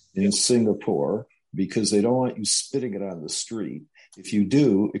in Singapore because they don't want you spitting it on the street. If you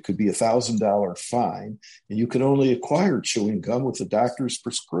do, it could be $1,000 fine, and you can only acquire chewing gum with a doctor's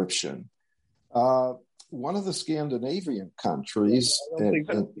prescription. One of the Scandinavian countries. I don't think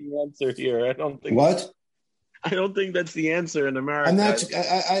that's the answer here. I don't think what. I don't think that's the answer in America. And that's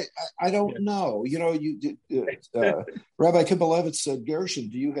I don't know. You know, Rabbi Kimballevitz said, Gershon,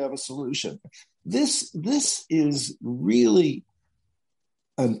 do you have a solution? This is really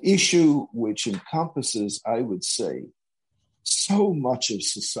an issue which encompasses, I would say, so much of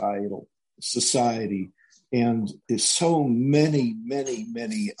society and is so many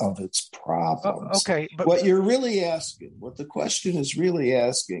of its problems. Okay, but what you're really asking, what the question is really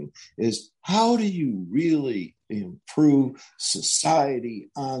asking is, how do you really improve society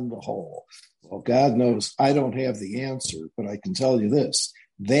on the whole? Well, God knows I don't have the answer, but I can tell you this.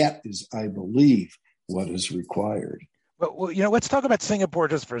 That is, I believe, what is required. Well, let's talk about Singapore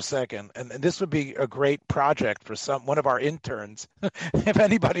just for a second. And this would be a great project for one of our interns, if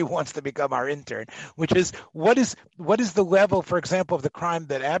anybody wants to become our intern, which is what is the level, for example, of the crime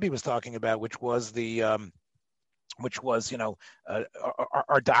that Abby was talking about, which was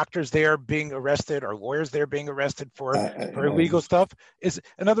are doctors there being arrested, or lawyers there being arrested for illegal stuff?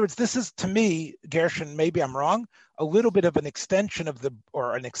 In other words, this is, to me, Gershon, maybe I'm wrong, a little bit of an extension of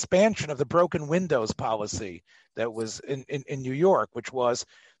an expansion of the broken windows policy that was in New York, which was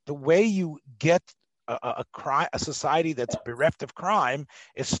the way you get a society that's bereft of crime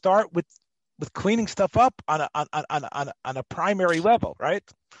is start with cleaning stuff up on a primary level, right?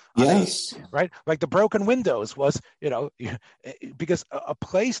 Yes. Right. Like the broken windows was, because a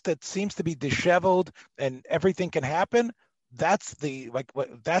place that seems to be disheveled and everything can happen, that's the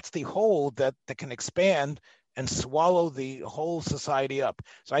hole that can expand and swallow the whole society up.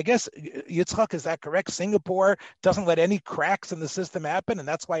 So I guess, Yitzchak, is that correct? Singapore doesn't let any cracks in the system happen, and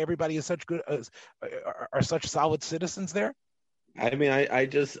that's why everybody is are such solid citizens there? I mean, I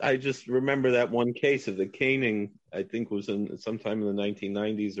just remember that one case of the caning. I think was in sometime in the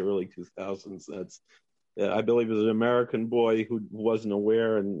 1990s, early 2000s. That's, I believe, it was an American boy who wasn't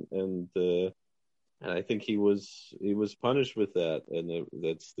aware, and I think he was punished with that. And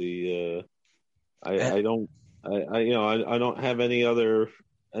that's the I don't have any other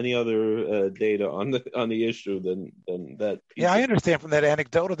data on the issue than that. Yeah, I understand from that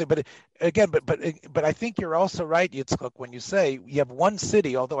anecdotally, but again, but I think you're also right, Yitzchak, when you say you have one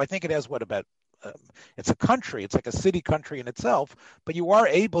city, although I think it has it's a country, it's like a city country in itself, but you are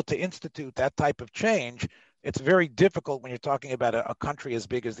able to institute that type of change. It's very difficult when you're talking about a country as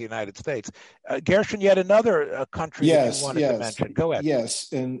big as the United States. Gershon, you had another country that you wanted to mention. Go ahead.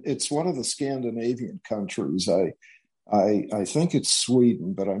 Yes, and it's one of the Scandinavian countries. I think it's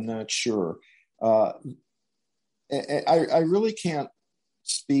Sweden, but I'm not sure. I really can't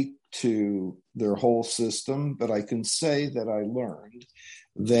speak to their whole system, but I can say that I learned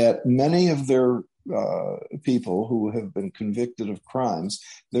that many of their people who have been convicted of crimes,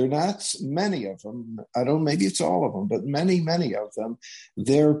 they're not many of them. I don't. Maybe it's all of them, but many of them.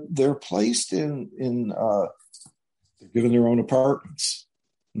 They're placed in they're given their own apartments,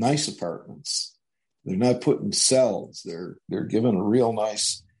 nice apartments. They're not put in cells. They're given a real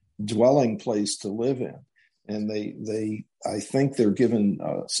nice dwelling place to live in, and I think they're given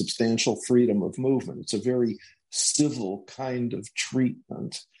substantial freedom of movement. It's a very civil kind of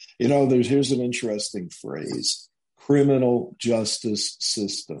treatment. Here's an interesting phrase: criminal justice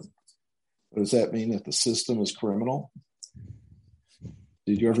system. What does that mean? That the system is criminal?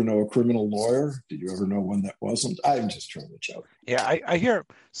 Did you ever know a criminal lawyer? Did you ever know one that wasn't? I'm just trying to joke. Yeah, I hear.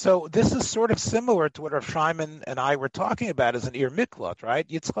 So this is sort of similar to what Rav Shimon and I were talking about as an Ir Miklat, right?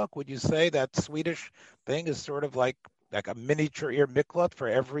 Yitzchak, would you say that Swedish thing is sort of like a miniature Ir Miklat for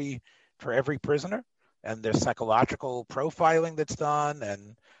every prisoner, and there's psychological profiling that's done,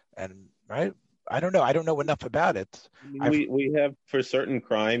 and right? I don't know enough about it. We have, for certain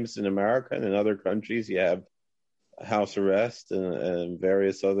crimes in America and in other countries, you have house arrest and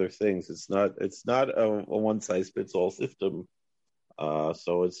various other things. It's not a one size fits all system.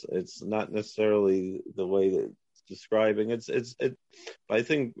 So it's not necessarily the way that it's describing. But I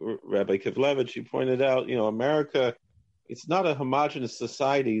think Rabbi Kivlevich, you pointed out, America, it's not a homogenous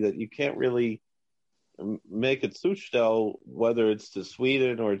society that you can't really make a zuchtel, whether it's to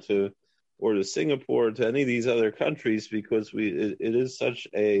Sweden or to Singapore or to any of these other countries, because it is such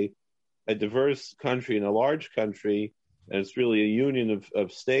a diverse country and a large country, and it's really a union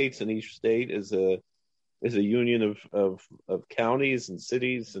of states, and each state is a union of counties and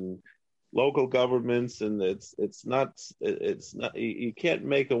cities and local governments, and it's not you can't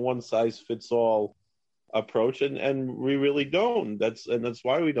make a one size fits all approach, and we really don't. That's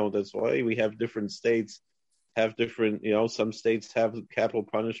why we don't. That's why we have different states have different, some states have capital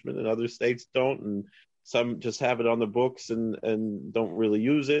punishment and other states don't, and some just have it on the books and don't really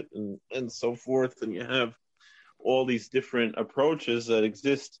use it, and so forth. And you have all these different approaches that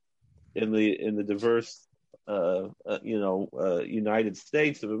exist in the diverse, United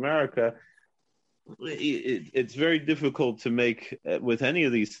States of America. It's very difficult to make with any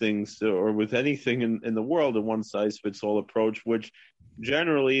of these things or with anything in the world a one size fits all approach, which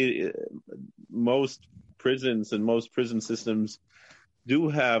generally most prisons and most prison systems do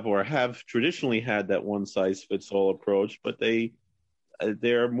have or have traditionally had that one size fits all approach, but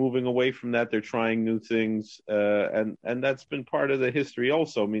they're moving away from that. They're trying new things, and that's been part of the history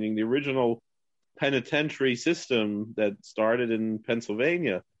also, meaning the original penitentiary system that started in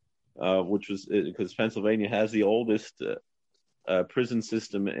Pennsylvania, which was because Pennsylvania has the oldest prison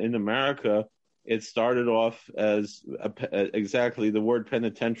system in America. It started off as exactly the word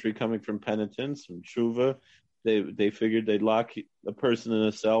penitentiary coming from penitence, from tshuva. They figured they'd lock a person in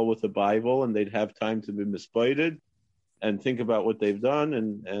a cell with a Bible, and they'd have time to be misguided and think about what they've done,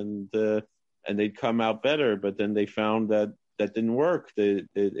 and they'd come out better. But then they found that didn't work.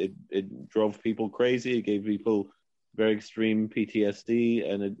 It drove people crazy. It gave people very extreme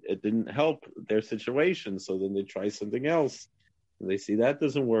PTSD, and it didn't help their situation. So then they try something else, and they see that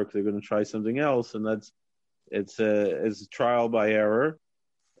doesn't work. They're going to try something else, and it's a trial by error.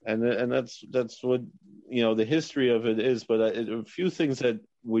 And that's what the history of it is. But a few things that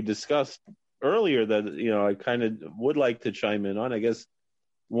we discussed earlier that I kind of would like to chime in on. I guess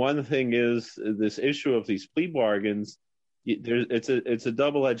one thing is this issue of these plea bargains. It's a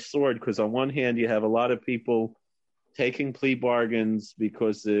double-edged sword, because on one hand you have a lot of people taking plea bargains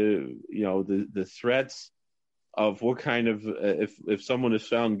because the threats of what kind of if someone is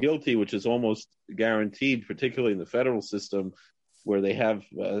found guilty, which is almost guaranteed, particularly in the federal system, where they have,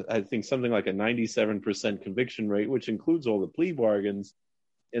 I think, something like a 97% conviction rate, which includes all the plea bargains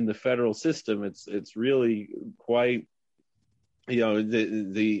in the federal system. It's really quite,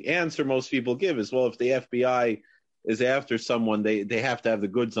 the answer most people give is, well, if the FBI is after someone, they have to have the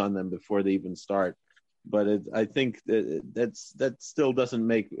goods on them before they even start. But I think that still doesn't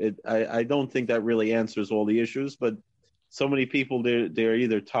make it. I don't think that really answers all the issues. But so many people, they're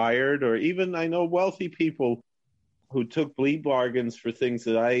either tired, or even I know wealthy people who took plea bargains for things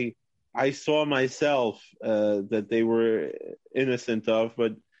that I saw myself that they were innocent of.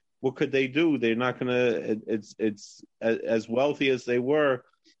 But what could they do? They're not going to. It's as wealthy as they were.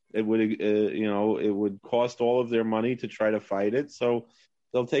 It would it would cost all of their money to try to fight it. So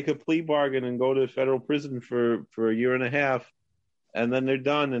they'll take a plea bargain and go to federal prison for a year and a half, and then they're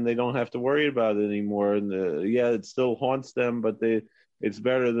done, and they don't have to worry about it anymore. And it still haunts them, but it's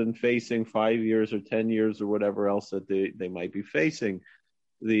better than facing 5 years or 10 years or whatever else that they might be facing.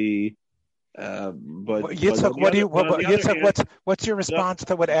 the Yitzhak, what's your response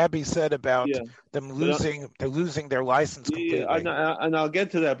to what Abby said about them losing their license completely? And I'll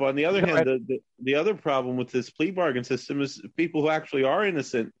get to that. But on the other hand, the other problem with this plea bargain system is people who actually are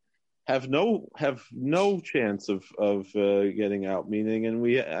innocent have no chance of getting out. Meaning, and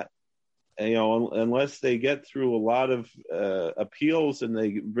we, unless they get through a lot of appeals and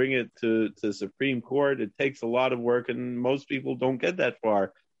they bring it to Supreme Court, it takes a lot of work, and most people don't get that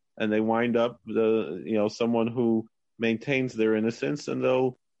far. And they wind up someone who maintains their innocence, and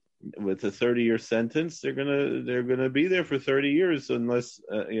they'll, with a 30-year sentence, they're gonna be there for 30 years unless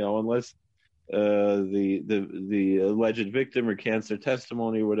the alleged victim recants their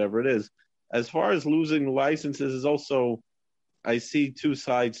testimony or whatever it is. As far as losing licenses is also, I see two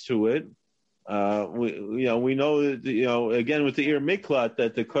sides to it. We know that, again with the Ir Miklat,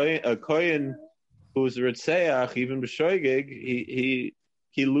 that a Kohen who's a Ritzeach, even b'shoigeg,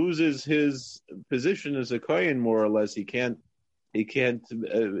 he loses his position as a kohen, more or less. He can't be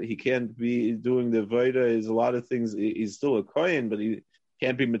doing the voda. There's a lot of things. He's still a kohen, but he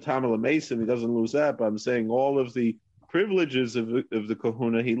can't be metamel mason. He doesn't lose that. But I'm saying all of the privileges of the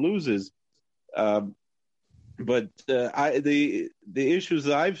kahuna he loses. But the issues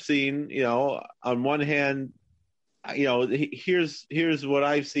that I've seen, on one hand, here's what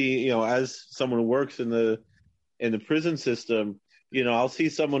I see, as someone who works in the prison system. I'll see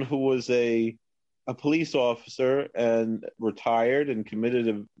someone who was a police officer and retired and committed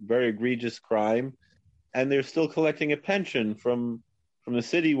a very egregious crime, and they're still collecting a pension from the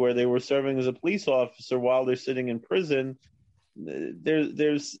city where they were serving as a police officer while they're sitting in prison.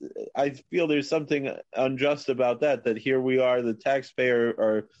 I feel there's something unjust about that here we are, the taxpayer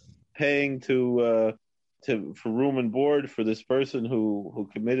are paying for room and board for this person who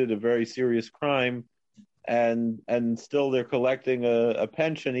committed a very serious crime, and still they're collecting a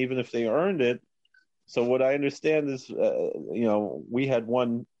pension even if they earned it. So what I understand is, we had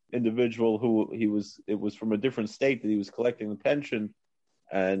one individual who it was from a different state that he was collecting the pension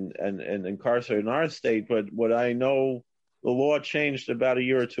and incarcerated in our state. But what I know, the law changed about a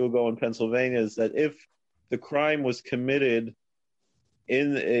year or two ago in Pennsylvania, is that if the crime was committed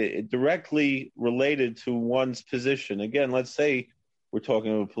directly related to one's position, again, let's say we're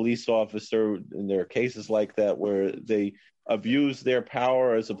talking of a police officer, and there are cases like that where they abuse their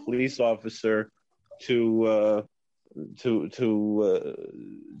power as a police officer to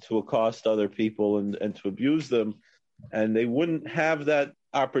accost other people and to abuse them, and they wouldn't have that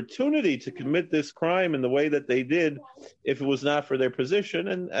opportunity to commit this crime in the way that they did if it was not for their position.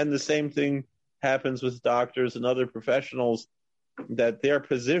 And the same thing happens with doctors and other professionals, that their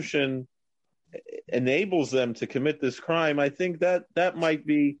position enables them to commit this crime. I think that might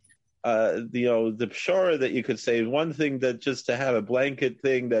be the pshara that you could say. One thing, that just to have a blanket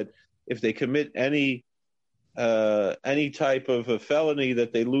thing that if they commit any type of a felony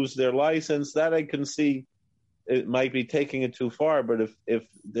that they lose their license, that I can see it might be taking it too far. But if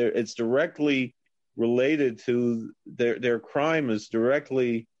it's directly related to their crime is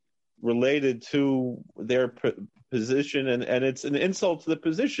directly related to their position, and it's an insult to the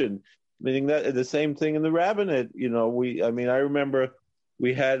position. Meaning that the same thing in the rabbinate, I remember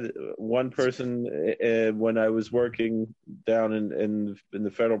we had one person when I was working down in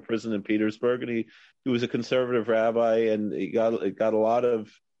the federal prison in Petersburg, and he was a conservative rabbi, and he got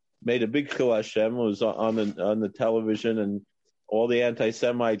made a big Chil Hashem, was on the television, and all the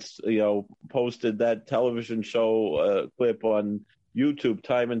anti-Semites, posted that television show clip on YouTube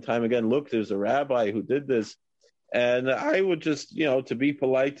time and time again. Look, there's a rabbi who did this. And I would just, to be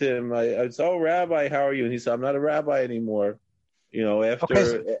polite to him, I'd say, "Oh, Rabbi, how are you?" And he said, "I'm not a rabbi anymore." He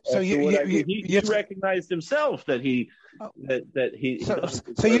recognized himself that he. I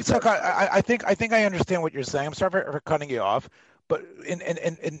think I understand what you're saying. I'm sorry for cutting you off, but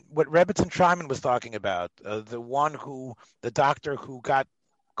in what Rebbetzin Shimon was talking about, the doctor who got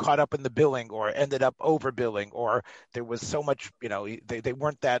caught up in the billing or ended up overbilling, or there was so much, they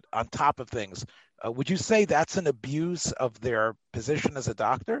weren't that on top of things. Would you say that's an abuse of their position as a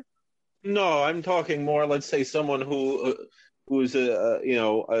doctor? No, I'm talking more, let's say, someone who's a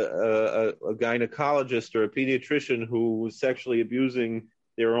gynecologist or a pediatrician who was sexually abusing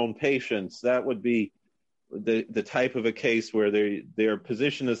their own patients. That would be the type of a case where their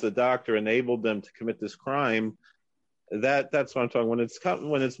position as a doctor enabled them to commit this crime. That's what I'm talking. When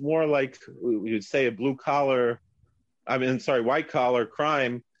it's more like we would say a white collar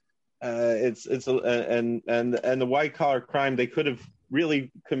crime. And the white collar crime they could have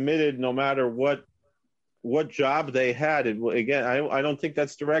really committed no matter what job they had. And again, I don't think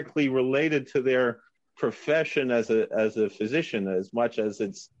that's directly related to their profession as a physician as much as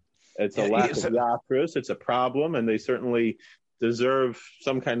it's a lack of diopters. It's a problem, and they certainly deserve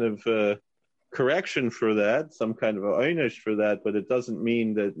some kind of correction for that, some kind of einish for that, but it doesn't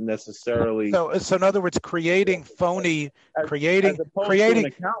mean that necessarily. So in other words, creating phony, as opposed to an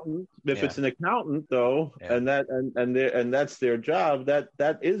accountant. If it's an accountant, though, and that's their job,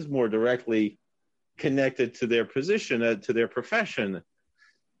 that is more directly connected to their position, to their profession.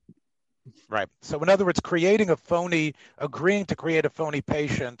 Right. So in other words, agreeing to create a phony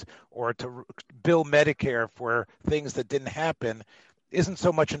patient or to bill Medicare for things that didn't happen isn't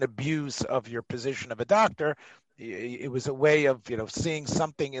so much an abuse of your position of a doctor. It was a way of, seeing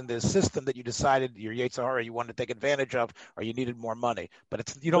something in the system that you decided your Yetzer Hara you wanted to take advantage of, or you needed more money. But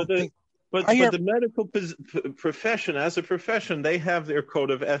the medical profession, as a profession, they have their code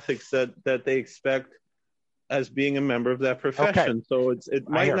of ethics that they expect as being a member of that profession. Okay. So it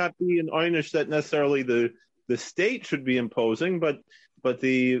might not be an einish that necessarily the state should be imposing, but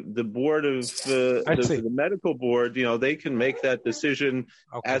the board of the medical board, they can make that decision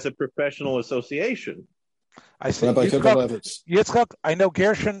as a professional association. I see. Yitzchak, I know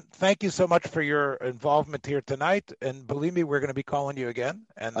Gershon, thank you so much for your involvement here tonight. And believe me, we're going to be calling you again.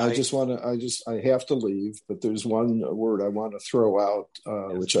 And I have to leave, but there's one word I want to throw out,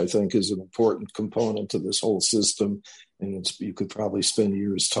 which I think is an important component to this whole system. And you could probably spend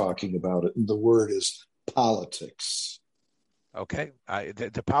years talking about it. And the word is politics. Okay.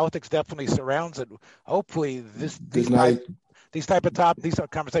 The politics definitely surrounds it. Hopefully these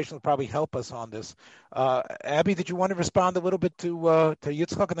conversations will probably help us on this. Abby, did you want to respond a little bit to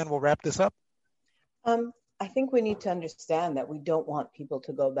Yitzchak, and then we'll wrap this up? I think we need to understand that we don't want people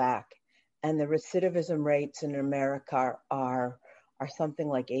to go back. And the recidivism rates in America are something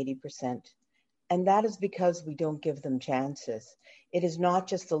like 80%. And that is because we don't give them chances. It is not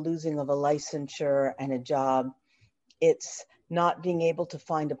just the losing of a licensure and a job. It's not being able to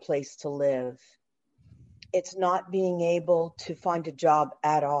find a place to live. It's not being able to find a job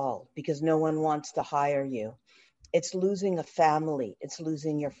at all because no one wants to hire you. It's losing a family. It's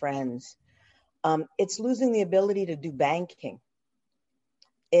losing your friends. It's losing the ability to do banking.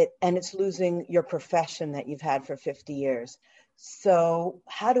 And it's losing your profession that you've had for 50 years. So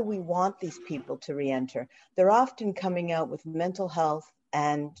how do we want these people to reenter? They're often coming out with mental health,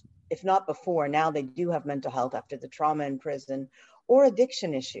 and if not before, now they do have mental health after the trauma in prison, or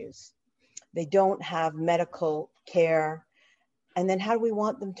addiction issues. They don't have medical care. And then how do we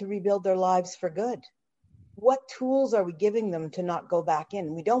want them to rebuild their lives for good? What tools are we giving them to not go back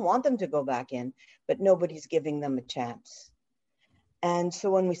in? We don't want them to go back in, but nobody's giving them a chance. And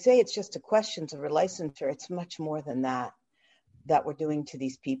so when we say it's just a question of relicensure, it's much more than that we're doing to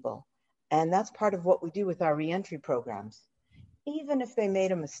these people. And that's part of what we do with our reentry programs. Even if they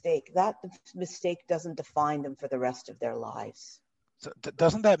made a mistake, that mistake doesn't define them for the rest of their lives. So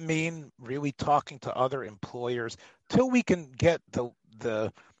doesn't that mean really talking to other employers till we can get the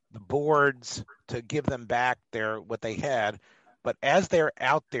boards to give them back what they had? But as they're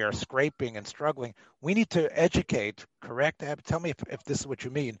out there scraping and struggling, we need to educate, correct? Tell me if this is what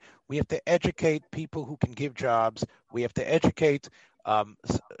you mean. We have to educate people who can give jobs. We have to educate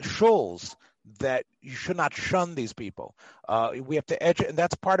shuls that you should not shun these people. We have to educate, and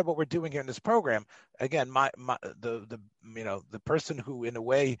that's part of what we're doing here in this program. Again, the person who in a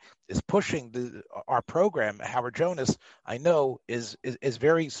way is pushing our program, Howard Jonas, I know is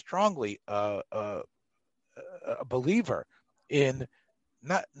very strongly a believer in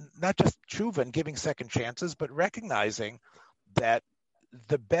not just tshuva and giving second chances, but recognizing that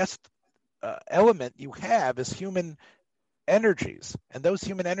the best element you have is human energies, and those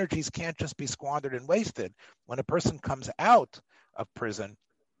human energies can't just be squandered and wasted. When a person comes out of prison,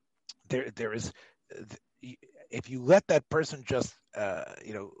 there is, if you let that person just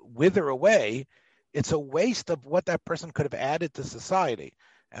wither away, it's a waste of what that person could have added to society.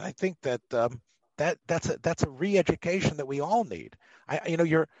 And I think that that's a re-education that we all need.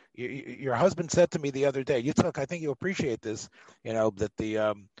 Your husband said to me the other day, Yitzchak, I think you'll appreciate this, that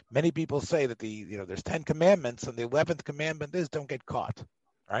the many people say that there's 10 commandments, and the 11th commandment is don't get caught,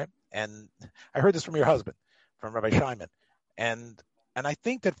 right? And I heard this from your husband, from Rabbi Shimon. And I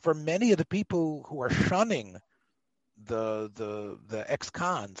think that for many of the people who are shunning the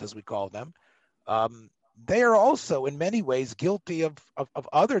ex-cons, as we call them, they are also in many ways guilty of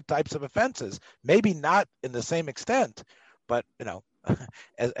other types of offenses, maybe not in the same extent, but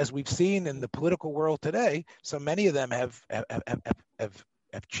as we've seen in the political world today, so many of them have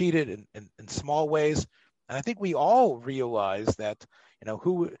cheated in small ways. And I think we all realize that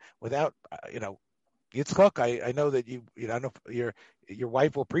who without Yitzchak, I know that you know, I don't know if your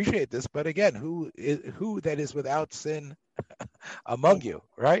wife will appreciate this, but again, who that is without sin among you,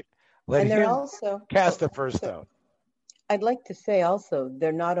 right? Let And they're him also, cast the first stone. I'd like to say also,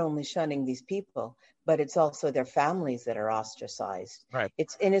 they're not only shunning these people, but it's also their families that are ostracized. Right.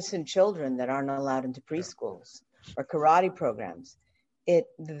 It's innocent children that aren't allowed into preschools or karate programs. It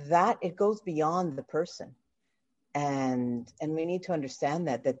goes beyond the person. And we need to understand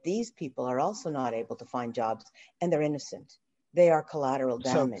that these people are also not able to find jobs, and they're innocent. They are collateral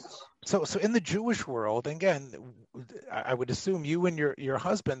damage. So in the Jewish world, again, I would assume you and your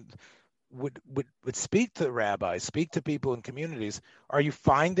husband would speak to rabbis, speak to people in communities. Are you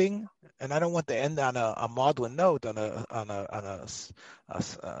finding? And I don't want to end on a maudlin note. Are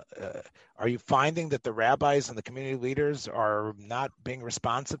you finding that the rabbis and the community leaders are not being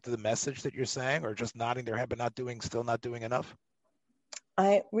responsive to the message that you're saying, or just nodding their head but still not doing enough?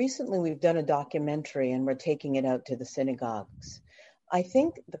 Recently we've done a documentary and we're taking it out to the synagogues. I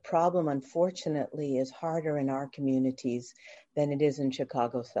think the problem, unfortunately, is harder in our communities than it is in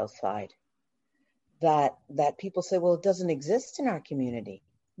Chicago South Side. That people say, well, it doesn't exist in our community.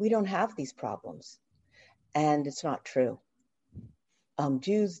 We don't have these problems. And it's not true.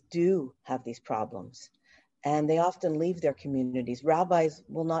 Jews do have these problems, and they often leave their communities. Rabbis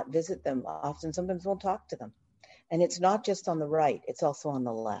will not visit them often, sometimes won't talk to them. And it's not just on the right, it's also on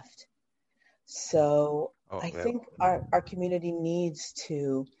the left. So I think our community needs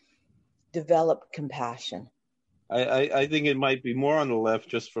to develop compassion. I think it might be more on the left,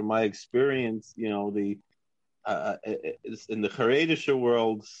 just from my experience. You know, in the Haredisha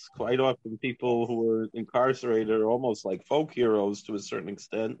world, quite often people who are incarcerated are almost like folk heroes to a certain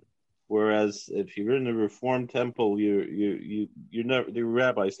extent. Whereas if you're in the Reform temple, you're never, the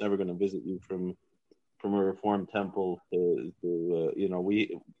rabbi's never going to visit you from a Reform temple. We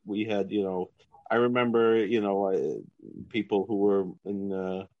had, I remember, people who were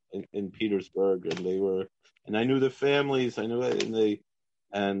in Petersburg, and I knew the families. I knew it,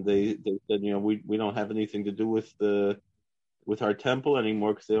 and they said, we don't have anything to do with our temple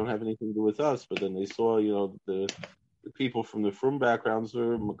anymore because they don't have anything to do with us. But then they saw, the people from the Frum backgrounds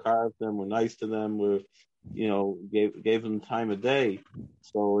were makar of them, were nice to them, gave them time of day.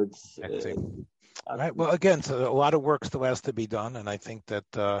 So it's right. Well, again, so a lot of work still has to be done, and I think that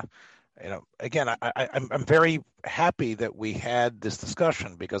again, I'm very happy that we had this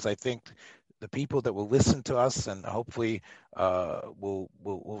discussion, because I think the people that will listen to us and hopefully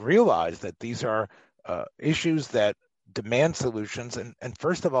will realize that these are issues that demand solutions, and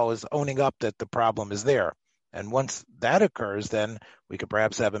first of all is owning up that the problem is there. And once that occurs, then we could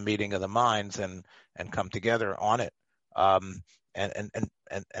perhaps have a meeting of the minds and come together on it. And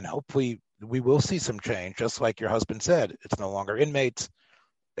hopefully we will see some change, just like your husband said. It's no longer inmates.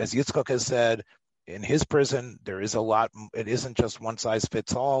 As Yitzchak has said, in his prison, there is a lot. It isn't just one size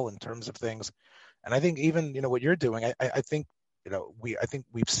fits all in terms of things. And I think even, what you're doing, I think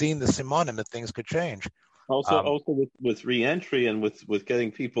we've seen the simonim that things could change. Also with reentry and with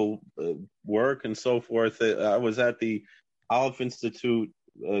getting people work and so forth. I was at the Aleph Institute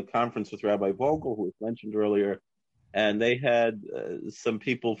conference with Rabbi Vogel, who was mentioned earlier, and they had some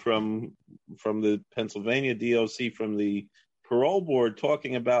people from the Pennsylvania DOC, from the parole board,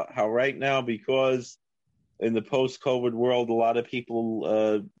 talking about how right now, because in the post-COVID world, a lot of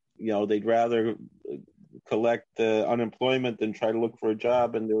people, they'd rather collect unemployment than try to look for a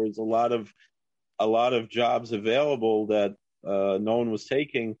job, and there was a lot of jobs available that no one was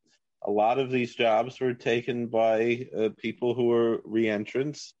taking. A lot of these jobs were taken by people who were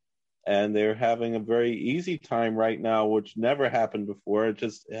reentrants, and they're having a very easy time right now, which never happened before. It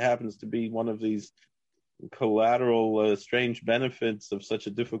happens to be one of these collateral strange benefits of such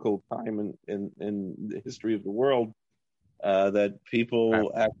a difficult time in the history of the world, that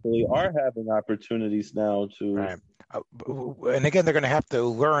people actually are having opportunities now to. Right. And again, they're going to have to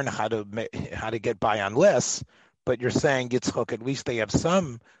learn how to get by on less. But you're saying, Yitzchak, at least they have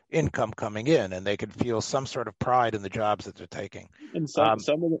some income coming in, and they could feel some sort of pride in the jobs that they're taking. And some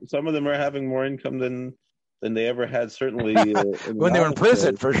of them are having more income than they ever had. Certainly, when they were in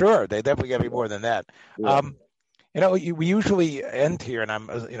prison, for sure, they definitely get more than that. Yeah. We usually end here, and I'm,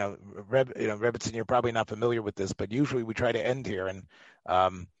 Rebbitzin, you're probably not familiar with this, but usually we try to end here, and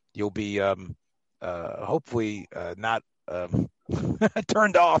you'll be hopefully not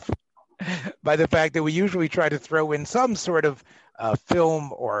turned off by the fact that we usually try to throw in some sort of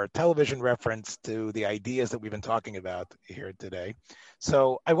film or television reference to the ideas that we've been talking about here today.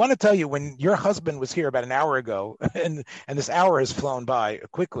 So I want to tell you, when your husband was here about an hour ago, and this hour has flown by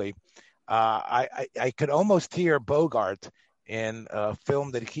quickly, I could almost hear Bogart in a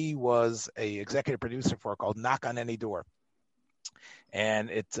film that he was a executive producer for called Knock on Any Door. And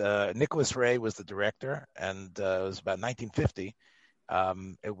Nicholas Ray was the director, and it was about 1950.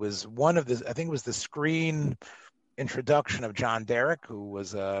 It was I think it was the screen introduction of John Derek, who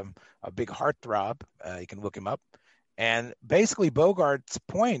was a big heartthrob. You can look him up. And basically Bogart's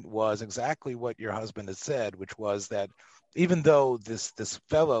point was exactly what your husband had said, which was that even though this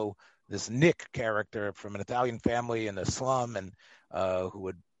fellow, this Nick character from an Italian family in a slum, and who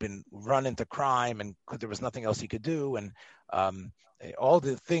had been run into crime, and there was nothing else he could do, and all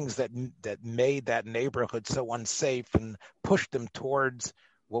the things that made that neighborhood so unsafe and pushed them towards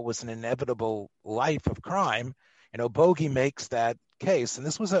what was an inevitable life of crime, Bogey makes that case. And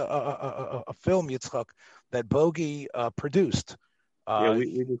this was a film, Yitzchak, that Bogey produced.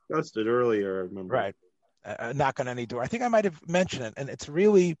 We discussed it earlier, I remember. Right. Knock on Any Door. I think I might have mentioned it, and it's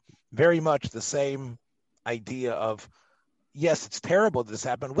really very much the same idea of, yes, it's terrible that this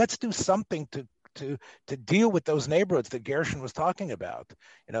happened. Let's do something to deal with those neighborhoods that Gershon was talking about.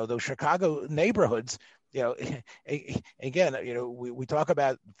 Those Chicago neighborhoods. Again, we talk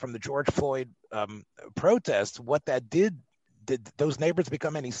about from the George Floyd protests, what that did. Did those neighborhoods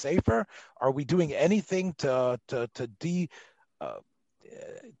become any safer? Are we doing anything to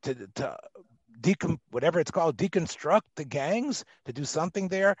deconstruct the gangs, to do something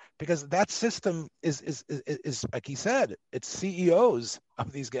there? Because that system is like he said, it's CEOs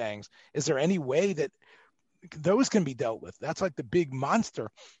of these gangs. Is there any way that those can be dealt with? That's like the big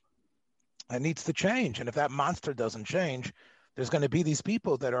monster that needs to change. And if that monster doesn't change, there's going to be these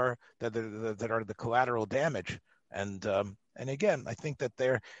people that are the collateral damage. And again, I think that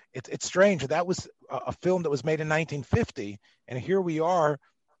it's strange. That was a film that was made in 1950, and here we are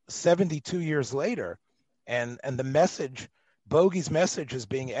 72 years later, and the message, Bogey's message, is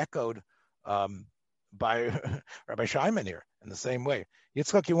being echoed by Rabbi Shimon here in the same way.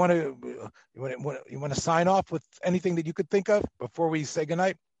 Yitzchak, you want to sign off with anything that you could think of before we say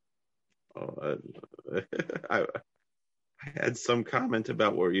goodnight? I had some comment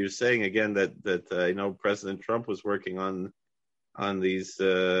about what you're saying again, that President Trump was working on these,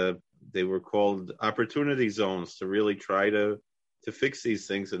 they were called opportunity zones, to really try to fix these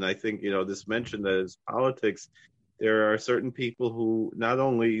things. And I think, this mentioned that as politics, there are certain people who, not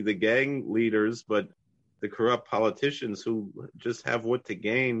only the gang leaders, but the corrupt politicians who just have what to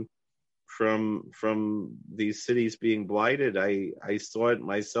gain from these cities being blighted. I saw it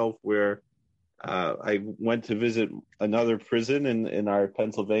myself where I went to visit another prison in our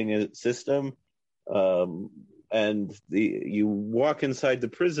Pennsylvania system, and you walk inside the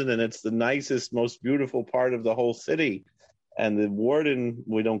prison, and it's the nicest, most beautiful part of the whole city. And the warden,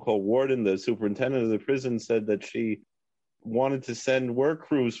 we don't call warden, the superintendent of the prison, said that she wanted to send work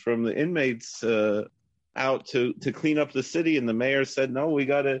crews from the inmates out to clean up the city, and the mayor said, no, we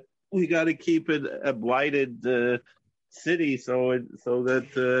got to keep it a blighted city, so that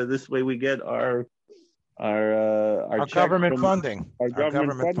this way we get our government funding. Our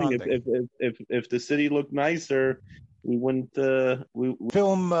government funding. If the city looked nicer, we wouldn't.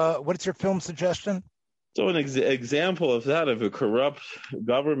 Film. What's your film suggestion? So an example of that, of a corrupt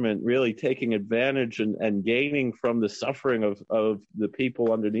government really taking advantage and gaining from the suffering of the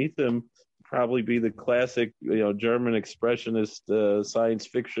people underneath them, probably be the classic, German expressionist science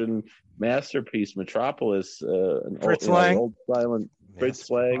fiction masterpiece, Metropolis, Fritz Lang, old silent Fritz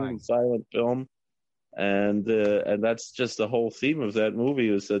Lang silent film, and that's just the whole theme of that movie,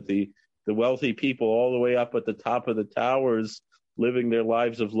 is that the wealthy people all the way up at the top of the towers, living their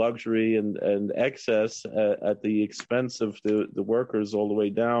lives of luxury and excess at the expense of the workers all the way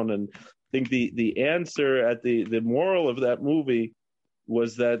down. And I think the answer at the moral of that movie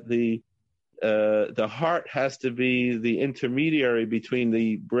was that the heart has to be the intermediary between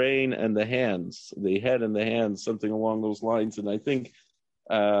the brain and the hands, the head and the hands, something along those lines. And I think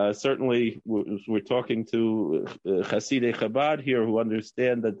certainly we're talking to Hasidei Chabad here, who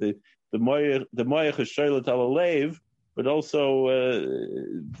understand that the moyach is shoylet al halev, but also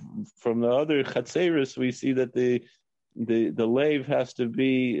from the other Chatzeris, we see that the lave has to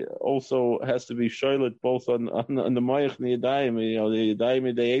be shoylet both on the moyach and the yadayim, the yadayim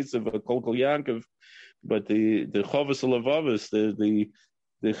the esav a kolkol yankov, but the chovas levavos, the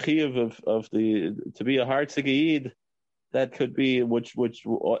chiyuv of the to be a Hartzig Yid, that could be which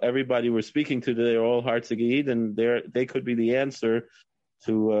everybody we're speaking to today are all Hartzig Yid, and they could be the answer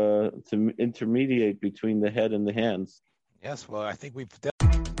to intermediate between the head and the hands. Yes, well, I think we've.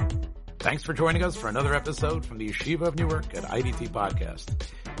 Thanks for joining us for another episode from the Yeshiva of Newark at IDT Podcast.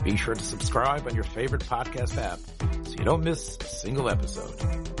 Be sure to subscribe on your favorite podcast app so you don't miss a single episode.